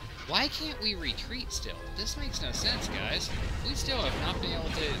 Why can't we retreat still? This makes no sense, guys. We still have not been able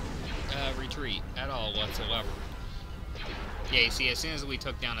to retreat at all whatsoever. Yeah, you see, as soon as we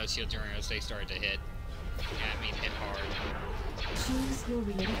took down those shield generators, they started to hit. Yeah, I mean, hit hard. Choose your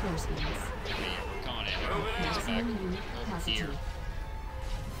reinforcements. Yeah, we're coming in. Maximum unit Over capacity. here.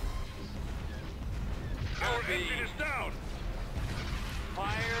 Our engine is down.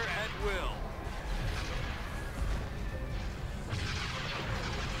 Fire at will.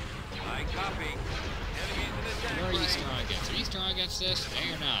 I copy. Enemies in attack. Where are you range. strong against? Are you strong against this? No,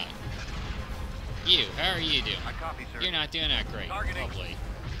 you're not. You, how are you doing? I copy, sir. You're not doing that great. Targeting. Probably.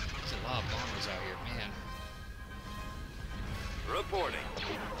 There's a lot of bombers out here, man. Reporting.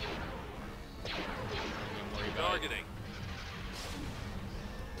 Don't worry about it. Targeting.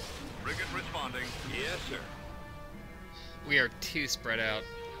 Frigate responding. Yes, sir. We are too spread out.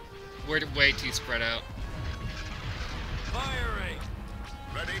 We're way too spread out. Firing.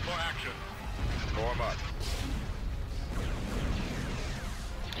 Ready for action. Form up.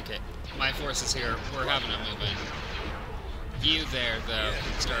 Okay, my forces here. We're having a move in. You there, though,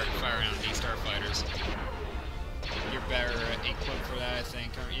 can start firing on these starfighters. You're better equipped for that, I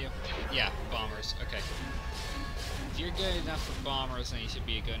think, aren't you? Yeah, bombers. Okay. If you're good enough for bombers, then you should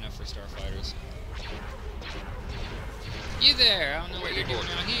be good enough for starfighters. You there! I don't know what you're doing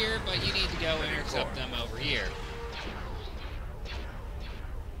out here, but you need to go intercept them over here.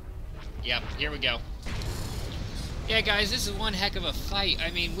 Yep, here we go. Yeah, guys, this is one heck of a fight. I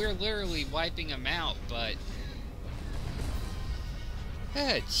mean, we're literally wiping them out, but...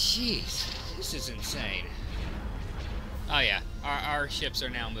 Oh, jeez. This is insane. Oh, yeah. Our ships are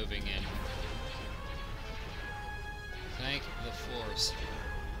now moving in. Thank the Force.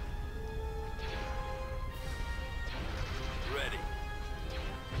 Ready.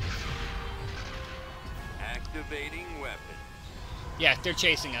 Activating weapon. Yeah, they're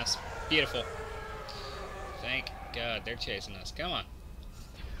chasing us. Beautiful. Thank God, they're chasing us. Come on.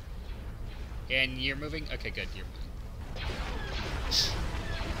 And you're moving? Okay, good. You're moving.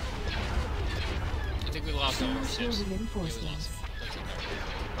 I think we lost all our Choose your ships. Yeah, we lost reinforcements. them. That's okay.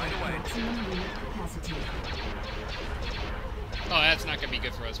 Right away. Maximum unit capacity. Oh, that's not going to be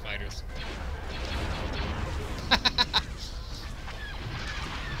good for us fighters.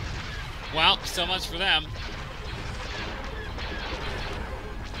 Well, so much for them.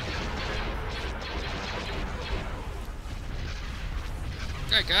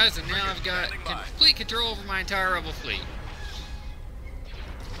 Alright guys, and now I've got complete control over my entire rebel fleet.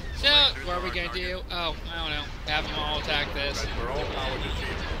 So, what are we going to do? Oh, I don't know. Have them all attack this. Ready for all power to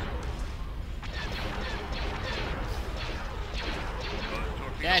shield.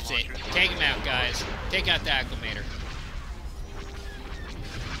 That's it. Take them out, guys. Take out the acclimator.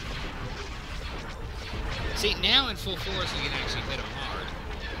 See, now in full force, we can actually hit them hard.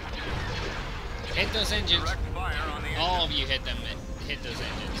 Hit those engines. Direct fire on the All engine. of you hit them. Hit those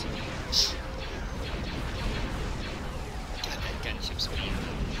engines. God, that gunship's being.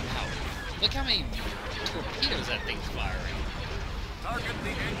 Wow. Look how many torpedoes that thing's firing. Target the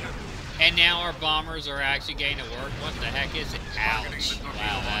engine. And now our bombers are actually getting to work. What the heck is it? Ouch.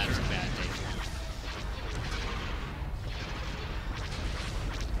 Wow, that's a bad day for them.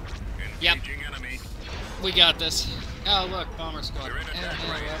 Yep. Engaging enemy. We got this. Oh look, bomber squad. You're in attack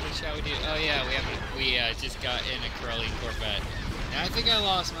range. What shall we do? Oh yeah, we just got in a Corellian Corvette. Now I think I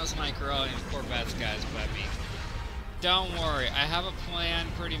lost most of my Corellian Corvettes, guys, but I mean, don't worry. I have a plan,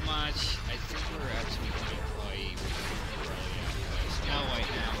 pretty much. I think we're actually going to play Corellian, guys. No, wait,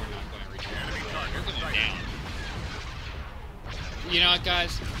 no, we're not going to retreat. We're going down. You know what,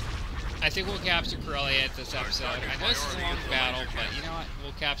 guys? I think we'll capture Corellia at this episode. I know this is a long battle, but you know what?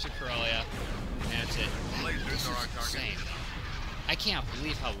 We'll capture Corellia. And that's it. This is insane. I can't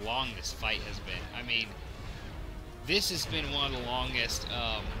believe how long this fight has been. I mean, this has been one of the longest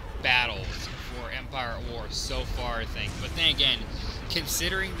battles for Empire at War so far, I think. But then again,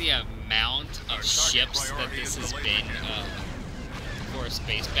 considering the amount of ships that this has been for a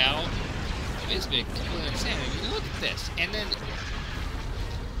space battle, it's been completely insane. I mean, look at this. And then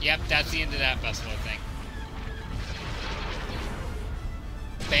Yep, that's the end of that vessel, I think.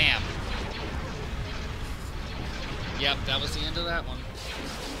 Bam. Yep, that was the end of that one.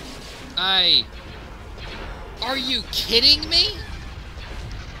 Are you kidding me?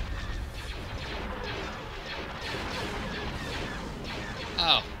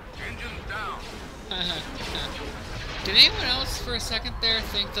 Oh. Engines down. Did anyone else for a second there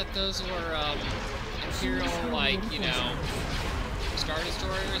think that those were, Imperial, like, you know, Star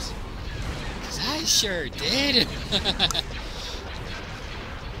Destroyers? 'Cause I sure did.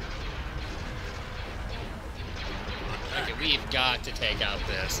 Okay, we've got to take out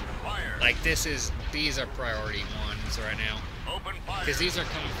this. Fire. Like, these are priority ones right now. Open fire. Because these are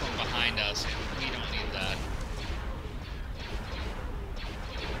coming from behind us, and we don't need that.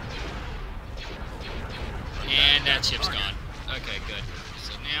 And that ship's gone. Okay, good.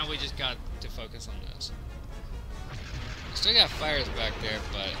 So now we just got to focus on this. Still got fires back there,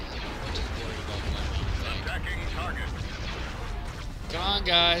 but I'm just worried about that. Attacking target. Come on,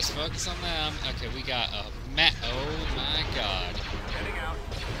 guys, focus on them. Okay, we got a oh my god. Heading out.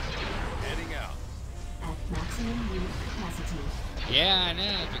 Heading out. At maximum unit capacity. Yeah, I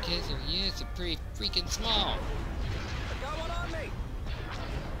know, because their units are pretty freaking small. Got one on me.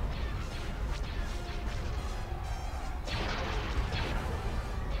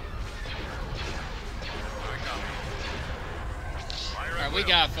 Alright, we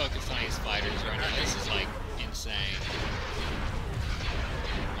gotta focus on these fighters right now. This is like insane.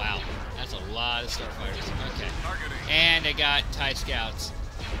 Wow, that's a lot of starfighters. Okay. And they got TIE scouts.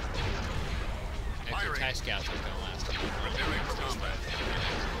 Actually, TIE scouts are going last time.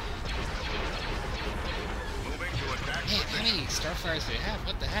 Moving to attack. Hey, how many starfighters do they have?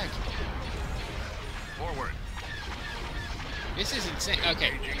 What the heck? Forward. This is insane.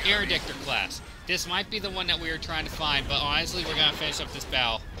 Okay, Interdictor class. This might be the one that we were trying to find, but honestly, we're gonna finish up this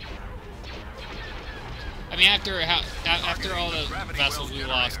battle. I mean, after all the vessels we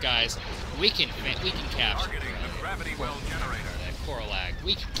lost, guys, we can capture that Coralag.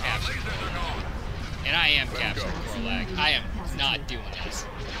 We can capture it. And I am capturing Coralag. I am not doing this.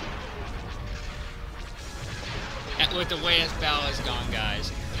 With the way this battle has gone,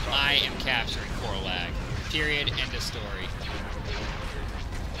 guys, I am capturing Coralag. Period. End of story.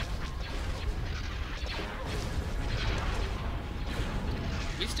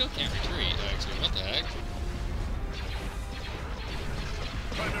 We still can't retreat, actually. What the heck?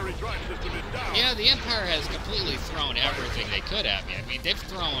 Primary drive system is down. You know, the Empire has completely thrown everything they could at me. I mean, they've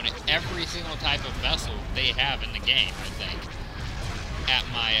thrown every single type of vessel they have in the game, I think, at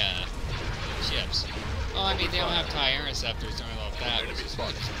my, ships. Well, I mean, they don't have TIE interceptors or anything like that, which is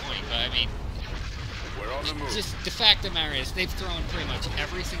really disappointing, but I mean, We're on the move. just the fact of the matter is, they've thrown pretty much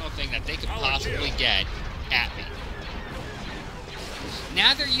every single thing that they could possibly get at me.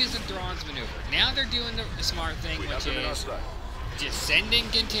 Now they're using Thrawn's maneuver. Now they're doing the smart thing, We have which them in our is sight. just sending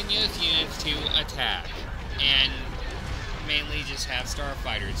continuous units to attack, and mainly just have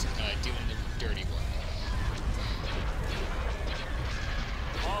starfighters doing the dirty work.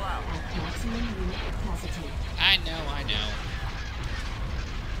 All out. At maximum unit capacity. I know.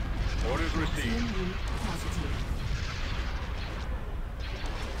 Orders received. Maximum unit capacity.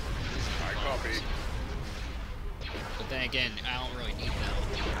 I copy. But then again, I don't really need them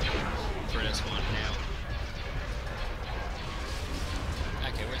for this one now.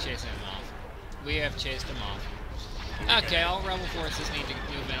 Okay, we're chasing them off. We have chased them off. Okay, all rebel forces need to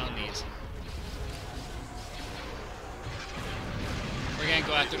move in on these. We're gonna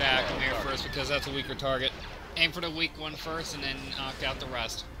go after the Academir first because that's a weaker target. Aim for the weak one first and then knock out the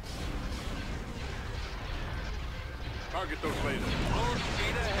rest. Target those lasers. Full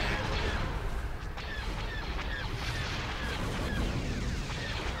speed ahead.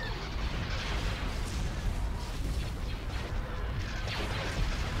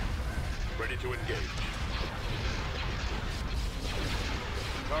 Ready to engage.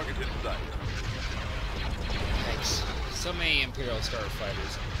 Target in sight. Thanks. So many Imperial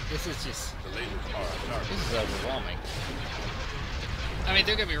starfighters. This is just... The lasers are on target. This is overwhelming. I mean,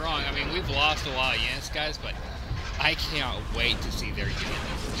 don't get me wrong. I mean, we've lost a lot of units, guys, but I can't wait to see their unit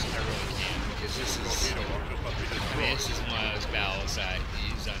numbers. I really can, because this is... Torpedo launchers must be I destroyed. mean, this is one of those battles that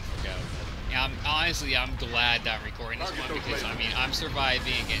is unforgettable. And honestly, I'm glad that I'm recording this one because, I mean, I'm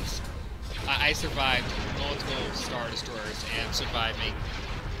surviving against... I survived multiple Star Destroyers and I'm surviving...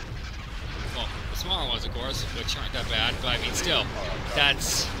 Well, the smaller ones, of course, which aren't that bad, but I mean, still,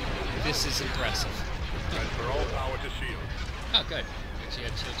 that's... This is impressive. Transfer all power to shield. Oh, good. Actually,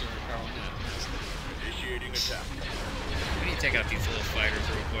 had shield generator power on that. Initiating attack. We need to take out these little fighters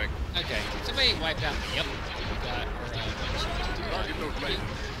real quick. Okay, somebody wiped out. Yep. We got our one shot to do that. Target those lasers.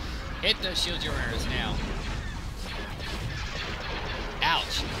 Hit those shield generators now.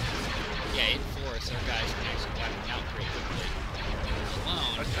 Ouch. Yeah, 8-4, so our guys can actually wipe them out pretty quickly.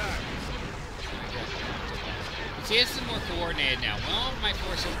 Alone. Attack! See, it's more coordinated now. Well, my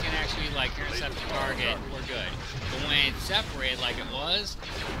forces can actually, like, intercept the target, we're good. But when it's separated like it was,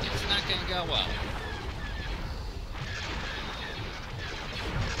 it's not going to go well.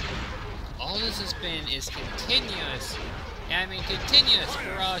 All this has been is continuous, I mean continuous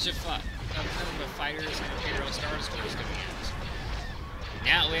barrage of fighters and Imperial Star Destroyers coming at us.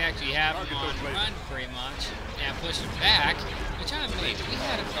 Now we actually have them on run pretty much, and push them back, which I'm amazed. We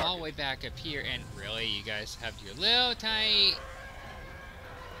had them all the way back up here, and really, you guys have your little tiny...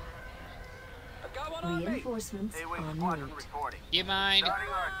 I got one on me. Reinforcements A-wing en squadron route. reporting. You mind? Starting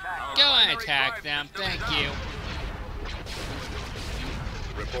our attack. Go and attack them, thank you.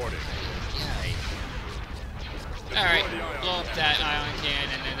 Reporting. Yay. Alright, blow up that ion cannon,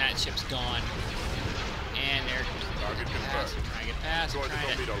 and then that ship's gone. And they're Target past, confirmed. trying to get past, Destroy the trying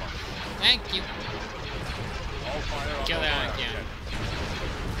to... torpedo line. Thank you. All fire on Kill the that fire ion cannon.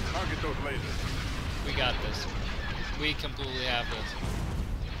 Target those lasers. We got this. We completely have this.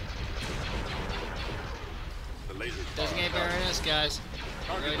 The lasers. Doesn't get better than this, guys.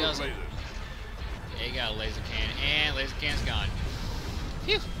 Target Really those doesn't. lasers. Yeah, you got a laser cannon, and laser cannon's gone.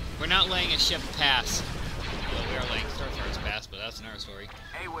 Phew! We're not letting a ship pass. Well, we are letting Starfighter's pass, but that's another story.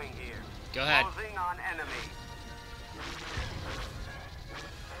 A-wing here. Go ahead. Closing on enemy.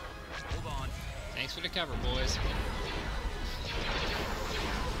 Hold on. Thanks for the cover, boys.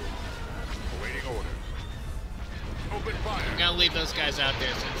 Awaiting orders. Open fire. I'm gonna leave those guys out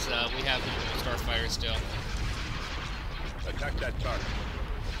there since we have Starfighter still. Attack that target.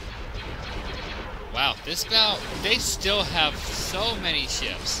 Wow, this battle, they still have so many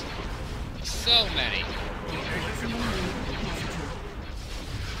ships. So many. Maximum unit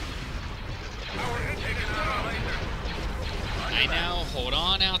capacity. I know, hold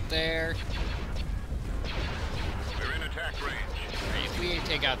on out there. We're in attack range. Alright, if we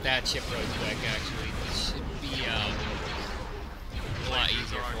take out that ship real quick, actually, it should be a lot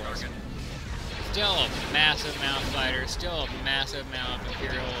easier for us. Still a massive amount of fighters, still a massive amount of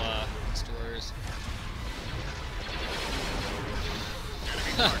Imperial destroyers.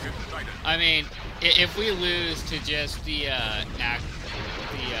 I mean, if we lose to just the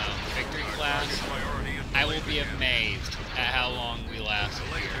victory class, I will be amazed at how long we last.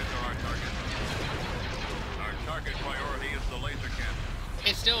 Our target priority is the laser cannon.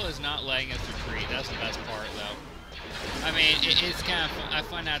 It still is not letting us retreat. That's the best part, though. I mean, it's kind of fun. I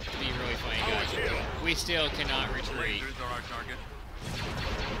find that to be really funny, guys. We still cannot retreat. Lasers are our target.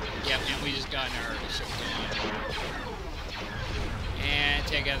 Yep, and we just got our ship going. And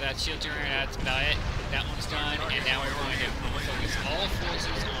take out that shield generator. That's about it. That one's done. And now we're going to focus all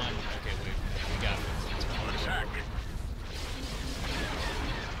forces on. Okay, we got it. Attack.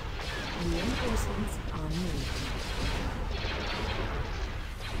 Reinforcements en route.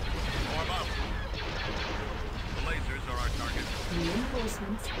 Form up. The lasers are our target.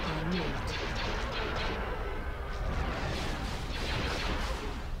 Reinforcements en route.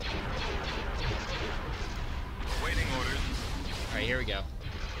 Awaiting orders. Alright, here we go.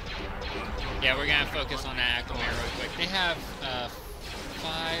 Yeah, we're going to focus on that acclimate real quick. They have 5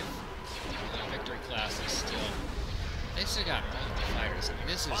 victory classes still. They still got multiple fighters. I mean,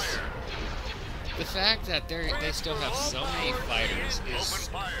 this is... The fact that they still have so many fighters is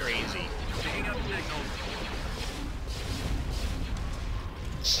crazy. Picking up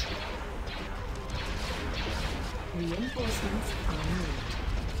signals. Reinforcements en route.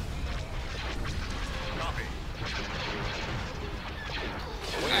 Copy.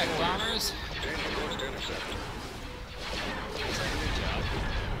 Alright, bombers. Changing course to intercept. Good job.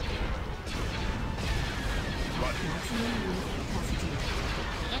 Maximum unit capacity.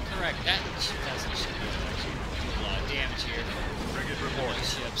 I'm correct. That ship doesn't shoot actually do a lot of damage here. Frigate All reporting. the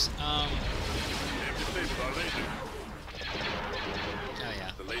ships. We have disabled our laser. Oh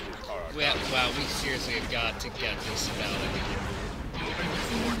yeah. The lasers are our Wow, we seriously have got to get this battle.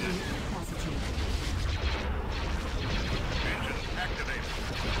 Maximum unit capacity. engines activated.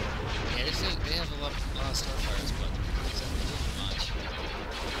 Yeah, they have a lot of starfighters, but it's not doing much.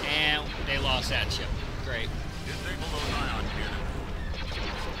 And they lost that ship. Great. Disable those ion cannons.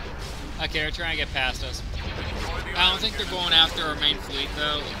 Okay, they're trying to get past us. Destroy the I ion don't think they're cannons. going after our main fleet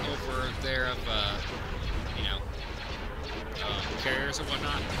though, over there of you know, carriers or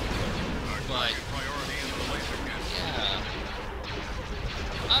whatnot. But Priority is the laser cannon. yeah,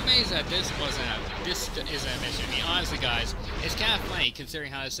 I'm amazed that this isn't a mission. I mean, honestly, guys, it's kind of funny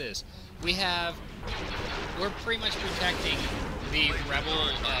considering how this is. We're pretty much protecting the rebel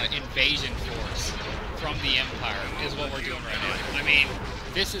invasion force from the Empire is what we're doing right now. I mean,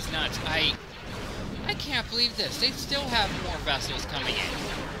 this is nuts. I can't believe this. They still have more vessels coming in.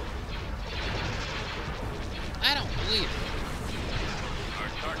 I don't believe it. Our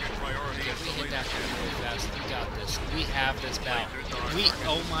target priority Okay, is we the hit that laser one really fast. We got this. We have this battle.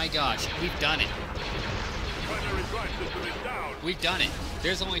 Oh my gosh, we've done it. primary drive system is down. We've done it.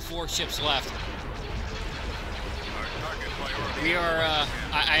 There's only 4 ships left. Our target priority We are,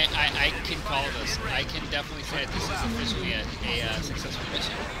 I can call this. I can definitely say that this is officially a successful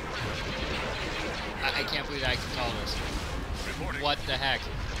mission. I can't believe I can call this. reporting. What the heck?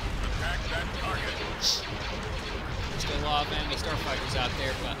 Attack that target. Still a lot of enemy starfighters out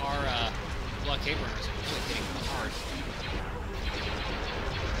there, but our blockade runners are really hitting them hard.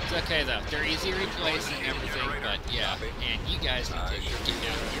 It's okay though. They're easy to replace and everything, but yeah. And you guys need to get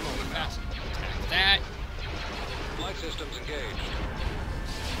down here really fast. Attack that. Flight systems engaged.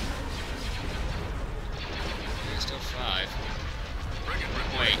 There's still 5. Frigate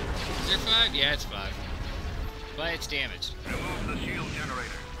reporting. Wait, is there 5? Yeah, it's 5. But it's damaged. Remove the shield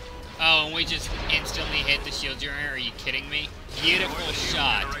generator. Oh, and we just instantly hit the shield generator. Are you kidding me? Beautiful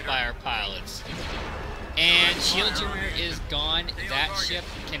shot by our pilots. And shield generator is gone. That ship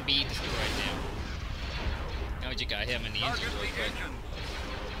can be destroyed now. Now we just got him in the engine Target really the quick. engine.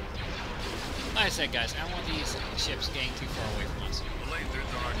 Like I said, guys, I don't want these ships getting too far away from us. The lasers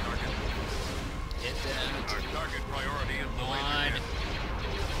are our target. Hit that. Our target priority is the On. laser gun.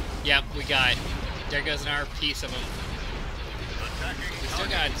 Yep, we got. There goes another piece of them. Attacking We still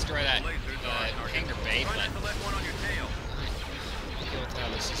target. gotta destroy that Lasers are our target. hangar bay, Try but not to let one on your tail. okay, we'll tell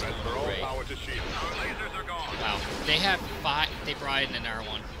this is going Transfer all great. power to shield. Our lasers are gone. Wow, they have 5. They brought in another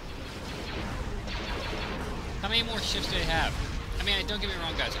one. How many more ships do they have? I mean, don't get me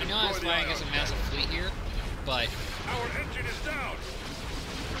wrong, guys. I know I was flying as a massive fleet here, but Our engine is down.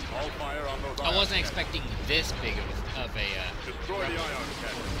 All fire on those I ion wasn't cannons. expecting this big of a Destroy the ion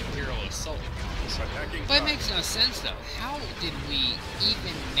cannon. Imperial assault. Attacking But it target. makes no sense, though. How did we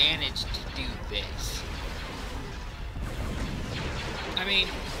even manage to do this? I mean,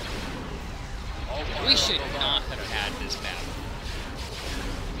 All fire we on should those not ion have cannons. had this battle.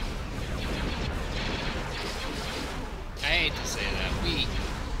 I hate to say that.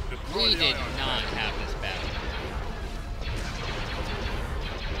 Destroy We the did ion not cannon. have this battle.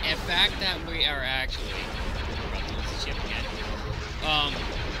 In fact that we are actually we're about to lose the ship again.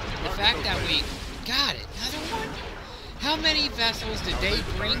 The fact that we got it, another one. How many vessels did they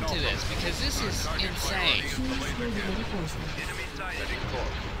bring to this? Because this is insane. Choose for reinforcements. Enemy sighted. Heading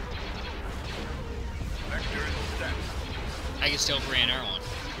course. Vector is set. I can still bring our one.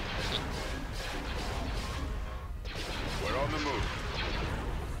 We're on the move.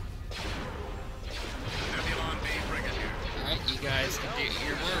 Nebulon B frigate here. Alright, you guys can do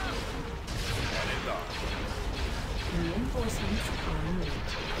your work. And it's on. Reinforcements en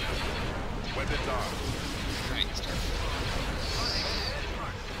route. Weapons on. Alright, start.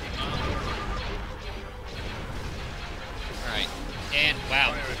 Alright, and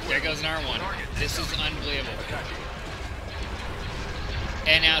wow, there goes an R1. This is unbelievable. Attacking.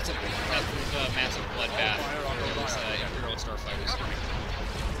 And now it's a massive bloodbath for those Imperial starfighters.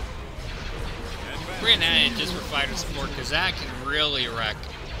 Bring that in just for fighter support, because that can really wreck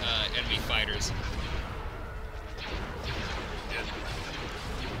enemy fighters. Yes.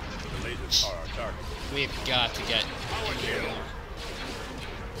 The lasers are our target. We've got to get Power in here shield. more.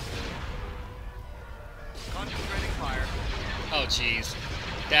 Concentrating fire. Oh, jeez.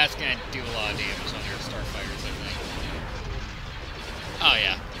 That's going to do a lot of damage on their starfighters, I think. Oh,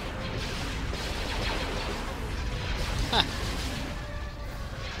 yeah. Huh.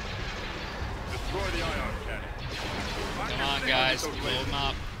 Destroy the ion cannon. Come on, guys. Blow them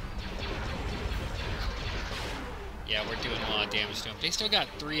up. Yeah, we're doing a lot of damage to them. They still got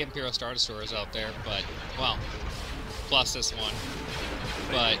 3 Imperial Star Destroyers out there, but, well, plus this one.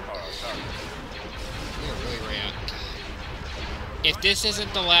 But Lasers are our target. we're really ran out. If this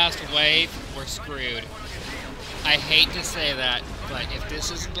isn't the last wave, we're screwed. I hate to say that, but if this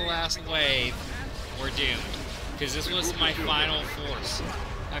isn't the last wave, we're doomed. Because this was my final force.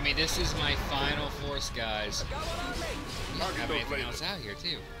 I mean, this is my final force, guys. We don't have anything else out here,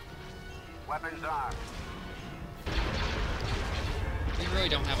 too. Weapons armed. We really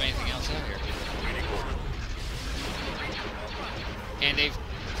don't have anything else out here. Waiting orders. And they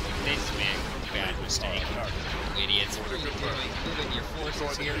just made a bad mistake. Idiots. What are you doing? Moving your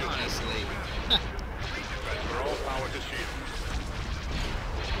forces here, honestly. Transfer all power to shield.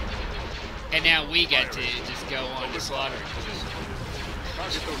 And now we get to just go on to slaughtering position.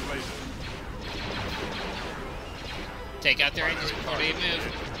 Target those lasers. Take out their engines before they move.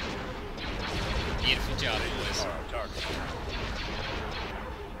 Beautiful job, boys. Target.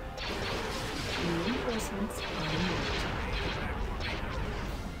 Reinforcements are en route.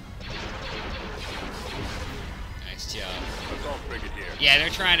 Nice job. Assault frigate here. Yeah, they're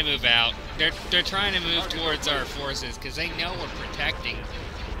trying to move out. They're trying to move towards our forces because they know we're protecting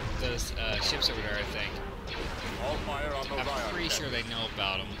those ships over there, I think. All fire on those I'm ion pretty sure cannons. they know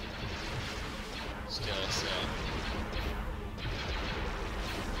about them. Still, so.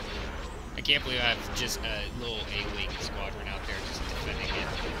 I can't believe I have just a little A-Wing squadron out there just defending it.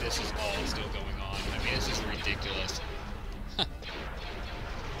 This is all still going on. I mean, this is ridiculous.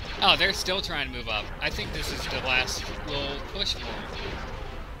 Oh, they're still trying to move up. I think this is the last little push for them.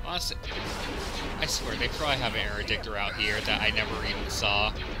 Honestly, I swear, they probably have an interdictor out here that I never even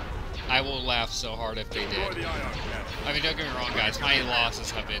saw. I will laugh so hard if they Destroy did. the ion cannon. I mean, don't get me wrong, guys. My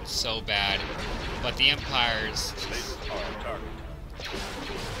losses have been so bad. But the Empire's... Stasis are target.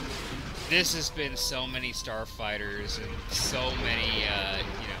 This has been so many starfighters and so many,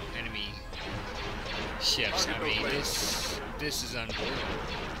 enemy ships. I mean, this is unbelievable.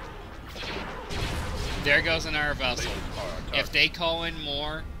 There goes another vessel. If they call in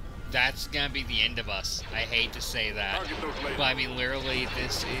more, that's gonna be the end of us. I hate to say that, Target those lasers. but I mean, literally,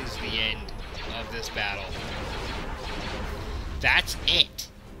 this is the end of this battle. That's it.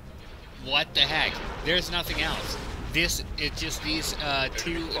 What the heck? There's nothing else. It's just these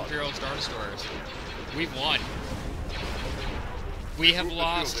two Imperial Star Destroyers. We've won. We have Move the shield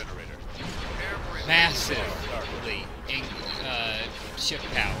lost generator. massively in ship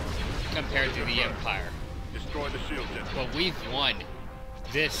power compared to the Empire. Destroy the shield generator. But we've won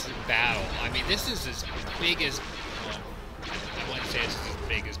this battle. I mean, this is as big as... Well, I wouldn't say this is as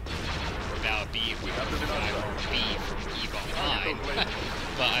big as Battle B if we have the B from EVE Online.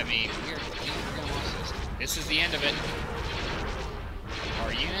 But, I mean, we're going to watch this. This is the end of it.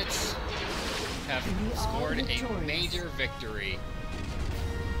 Our units have scored a major victory.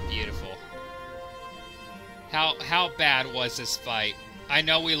 Beautiful. How bad was this fight? I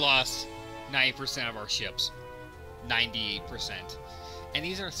know we lost 90% of our ships. 98%. And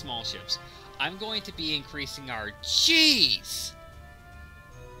these are small ships. I'm going to be increasing our... Jeez!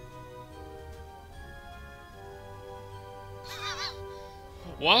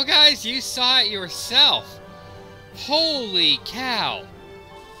 Well, guys, you saw it yourself. Holy cow.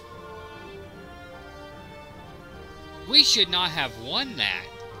 We should not have won that.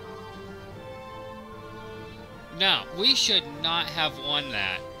 No, we should not have won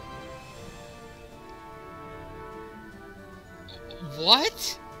that.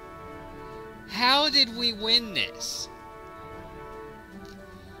 What? How did we win this?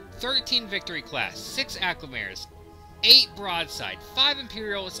 13 victory class, 6 acclamares, 8 broadside, 5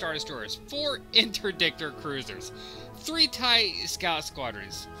 Imperial Star Destroyers, 4 interdictor cruisers, 3 TIE Scout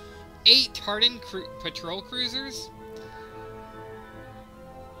Squadrons, 8 Tartan patrol cruisers.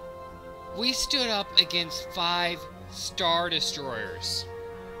 We stood up against 5 Star Destroyers.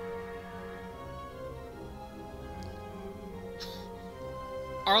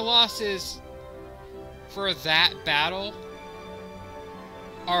 Our losses for that battle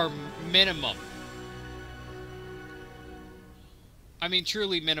are minimum. I mean,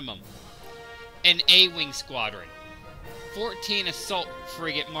 truly minimum. An A-Wing squadron, 14 Assault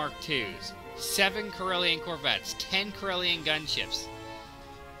Frigate Mark IIs, 7 Corellian corvettes, 10 Corellian gunships.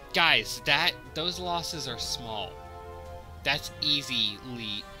 Guys, those losses are small. That's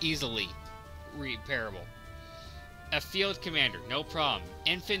easily repairable. A field commander, no problem.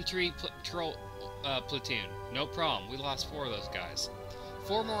 Infantry patrol platoon, no problem. We lost 4 of those guys.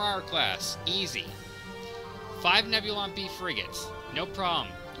 4 Marauder class, easy. 5 Nebulon B frigates, no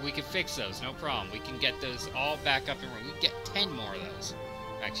problem. We can fix those, no problem. We can get those all back up and running. We can get 10 more of those.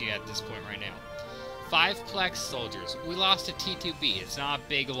 Actually, at this point right now. 5 Plex soldiers. We lost a T2B. It's not a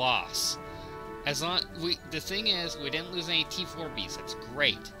big loss. The thing is, we didn't lose any T4Bs. That's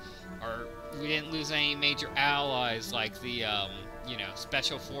great. Or we didn't lose any major allies like the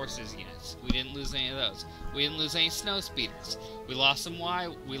special forces units. We didn't lose any of those. We didn't lose any snow speeders. We lost some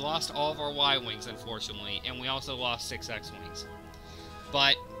We lost all of our Y-wings, unfortunately, and we also lost 6 X-wings.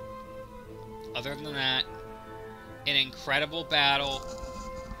 But other than that, an incredible battle,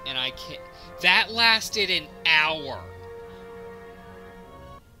 and I can't. That lasted an hour.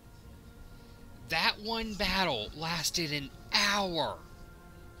 That one battle lasted an hour.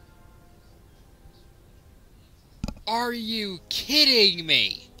 Are you kidding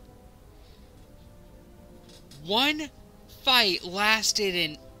me? One fight lasted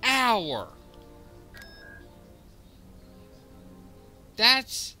an hour.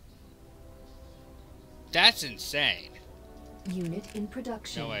 That's insane. Unit in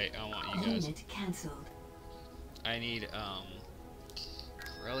production. No, wait, I want you guys. Unit cancelled. I need,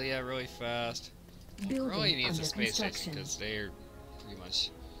 Corellia really fast. Building Corellia needs under a space station construction. because they're pretty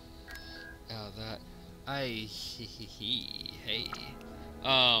much out of that. Hey.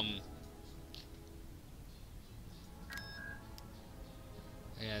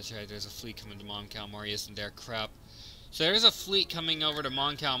 Yeah, that's right, there's a fleet coming to Mon Calamari, isn't there? Crap. So there's a fleet coming over to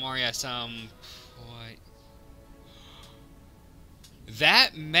Mon Calamari at some point.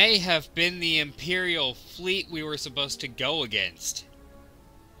 That may have been the Imperial fleet we were supposed to go against.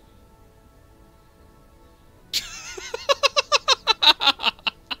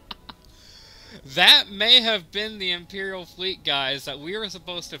 That may have been the Imperial fleet, guys, that we were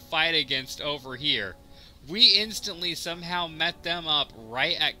supposed to fight against over here. We instantly somehow met them up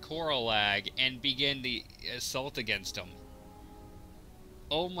right at Coralag and began the assault against them.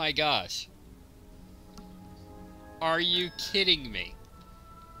 Oh my gosh. Are you kidding me?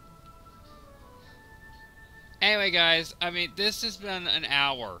 Anyway, guys, I mean, this has been an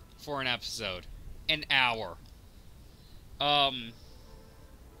hour for an episode. An hour.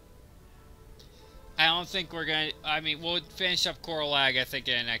 I don't think we're gonna... I mean, we'll finish up Coralag, I think,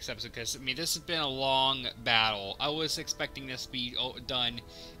 in the next episode, because, I mean, this has been a long battle. I was expecting this to be done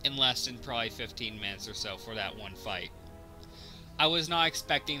in less than probably 15 minutes or so for that one fight. I was not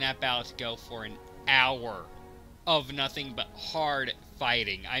expecting that battle to go for an hour of nothing but hard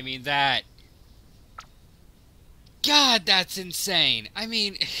fighting. I mean, that... God, that's insane! I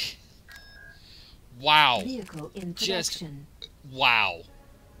mean... Wow. Vehicle in Just... production. Wow.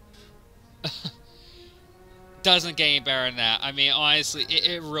 Doesn't get any better than that. I mean, honestly,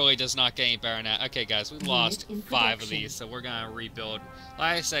 it really does not get any better than that. Okay, guys, we lost 5 of these, so we're gonna rebuild.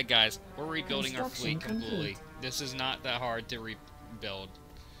 Like I said, guys, we're rebuilding our fleet completely. This is not that hard to rebuild.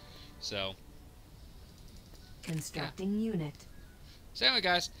 So. Constructing unit. So anyway,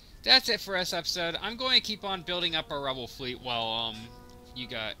 guys, that's it for this episode. I'm going to keep on building up our rebel fleet while,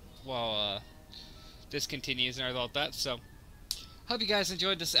 this continues and all that. So, hope you guys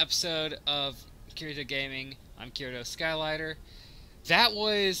enjoyed this episode of Kirito Gaming. I'm Kirito Skylighter. That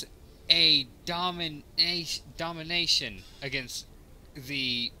was a domination against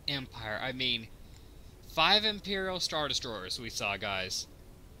the Empire. I mean, 5 Imperial Star Destroyers we saw, guys.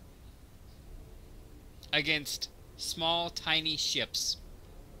 Against small, tiny ships.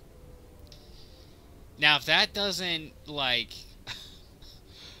 Now, if that doesn't, like,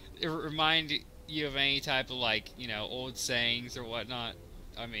 remind you of any type of, like, you know, old sayings or whatnot,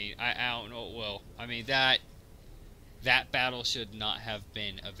 I mean, I don't know what will. I mean, that battle should not have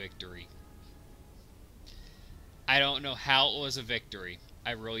been a victory. I don't know how it was a victory.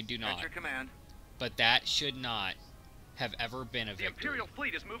 I really do not. At your command. But that should not have ever been a The victory. Imperial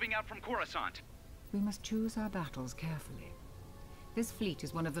fleet is moving out from Coruscant. We must choose our battles carefully. This fleet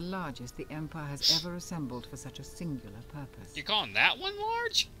is one of the largest the Empire has ever assembled for such a singular purpose. You're calling that one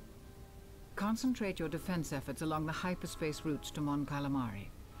large? Concentrate your defense efforts along the hyperspace routes to Mon Calamari.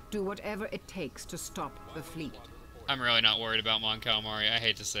 Do whatever it takes to stop the fleet. I'm really not worried about Mon Calamari. I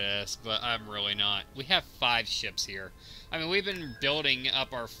hate to say this, but I'm really not. We have 5 ships here. I mean, we've been building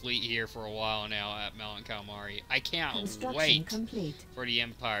up our fleet here for a while now at Mon Calamari. I can't wait complete. for the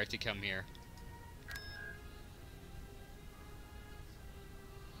Empire to come here.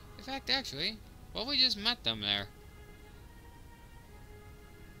 In fact, actually, well, we just met them there.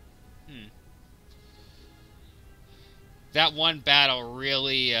 That one battle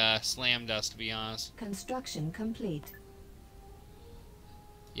really slammed us, to be honest. Construction complete.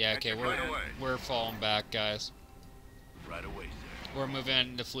 Yeah, okay, we're falling back, guys. Right away, sir. We're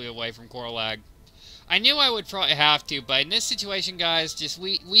moving the fleet away from Coralag. I knew I would probably have to, but in this situation, guys, just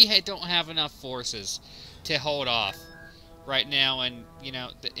we don't have enough forces to hold off right now, and you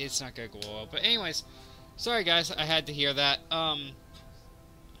know it's not gonna go well. But anyways, sorry guys, I had to hear that.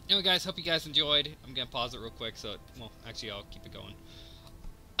 Anyway, guys, hope you guys enjoyed. I'm gonna pause it real quick, so well, actually, I'll keep it going.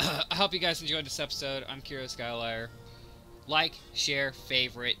 I hope you guys enjoyed this episode. I'm Kirito Skylighter. Like, share,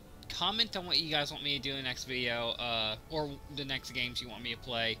 favorite, comment on what you guys want me to do in the next video, or the next games you want me to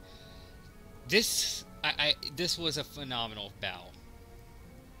play. This was a phenomenal battle,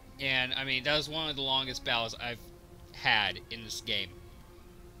 and I mean that was one of the longest battles I've had in this game.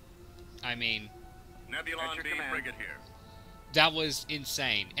 I mean, Nebulon B, frigate here. that was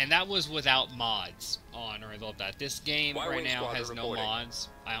insane, and that was without mods on or anything like that. This game right now has no mods.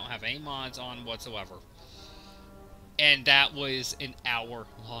 I don't have any mods on whatsoever. And that was an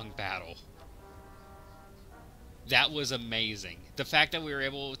hour-long battle. That was amazing. The fact that we were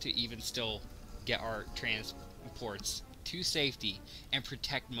able to even still get our transports to safety and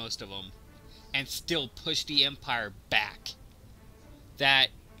protect most of them, and still push the Empire back that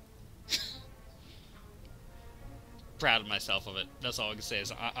proud of myself of it. That's all I can say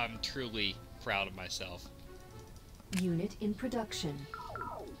is I'm truly proud of myself. Unit in production.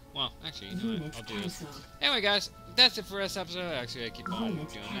 Well, actually, you know what? Unit I'll do this. cancelled. Anyway, guys, that's it for this episode. Actually, I keep on Unit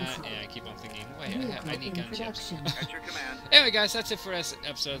doing cancelled. that, and I keep on thinking, wait, I Vehicle need in gun chips. production. At your command. Anyway, guys, that's it for this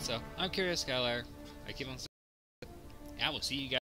episode. So, I'm Curious Skylar. I keep on saying, I will see you guys.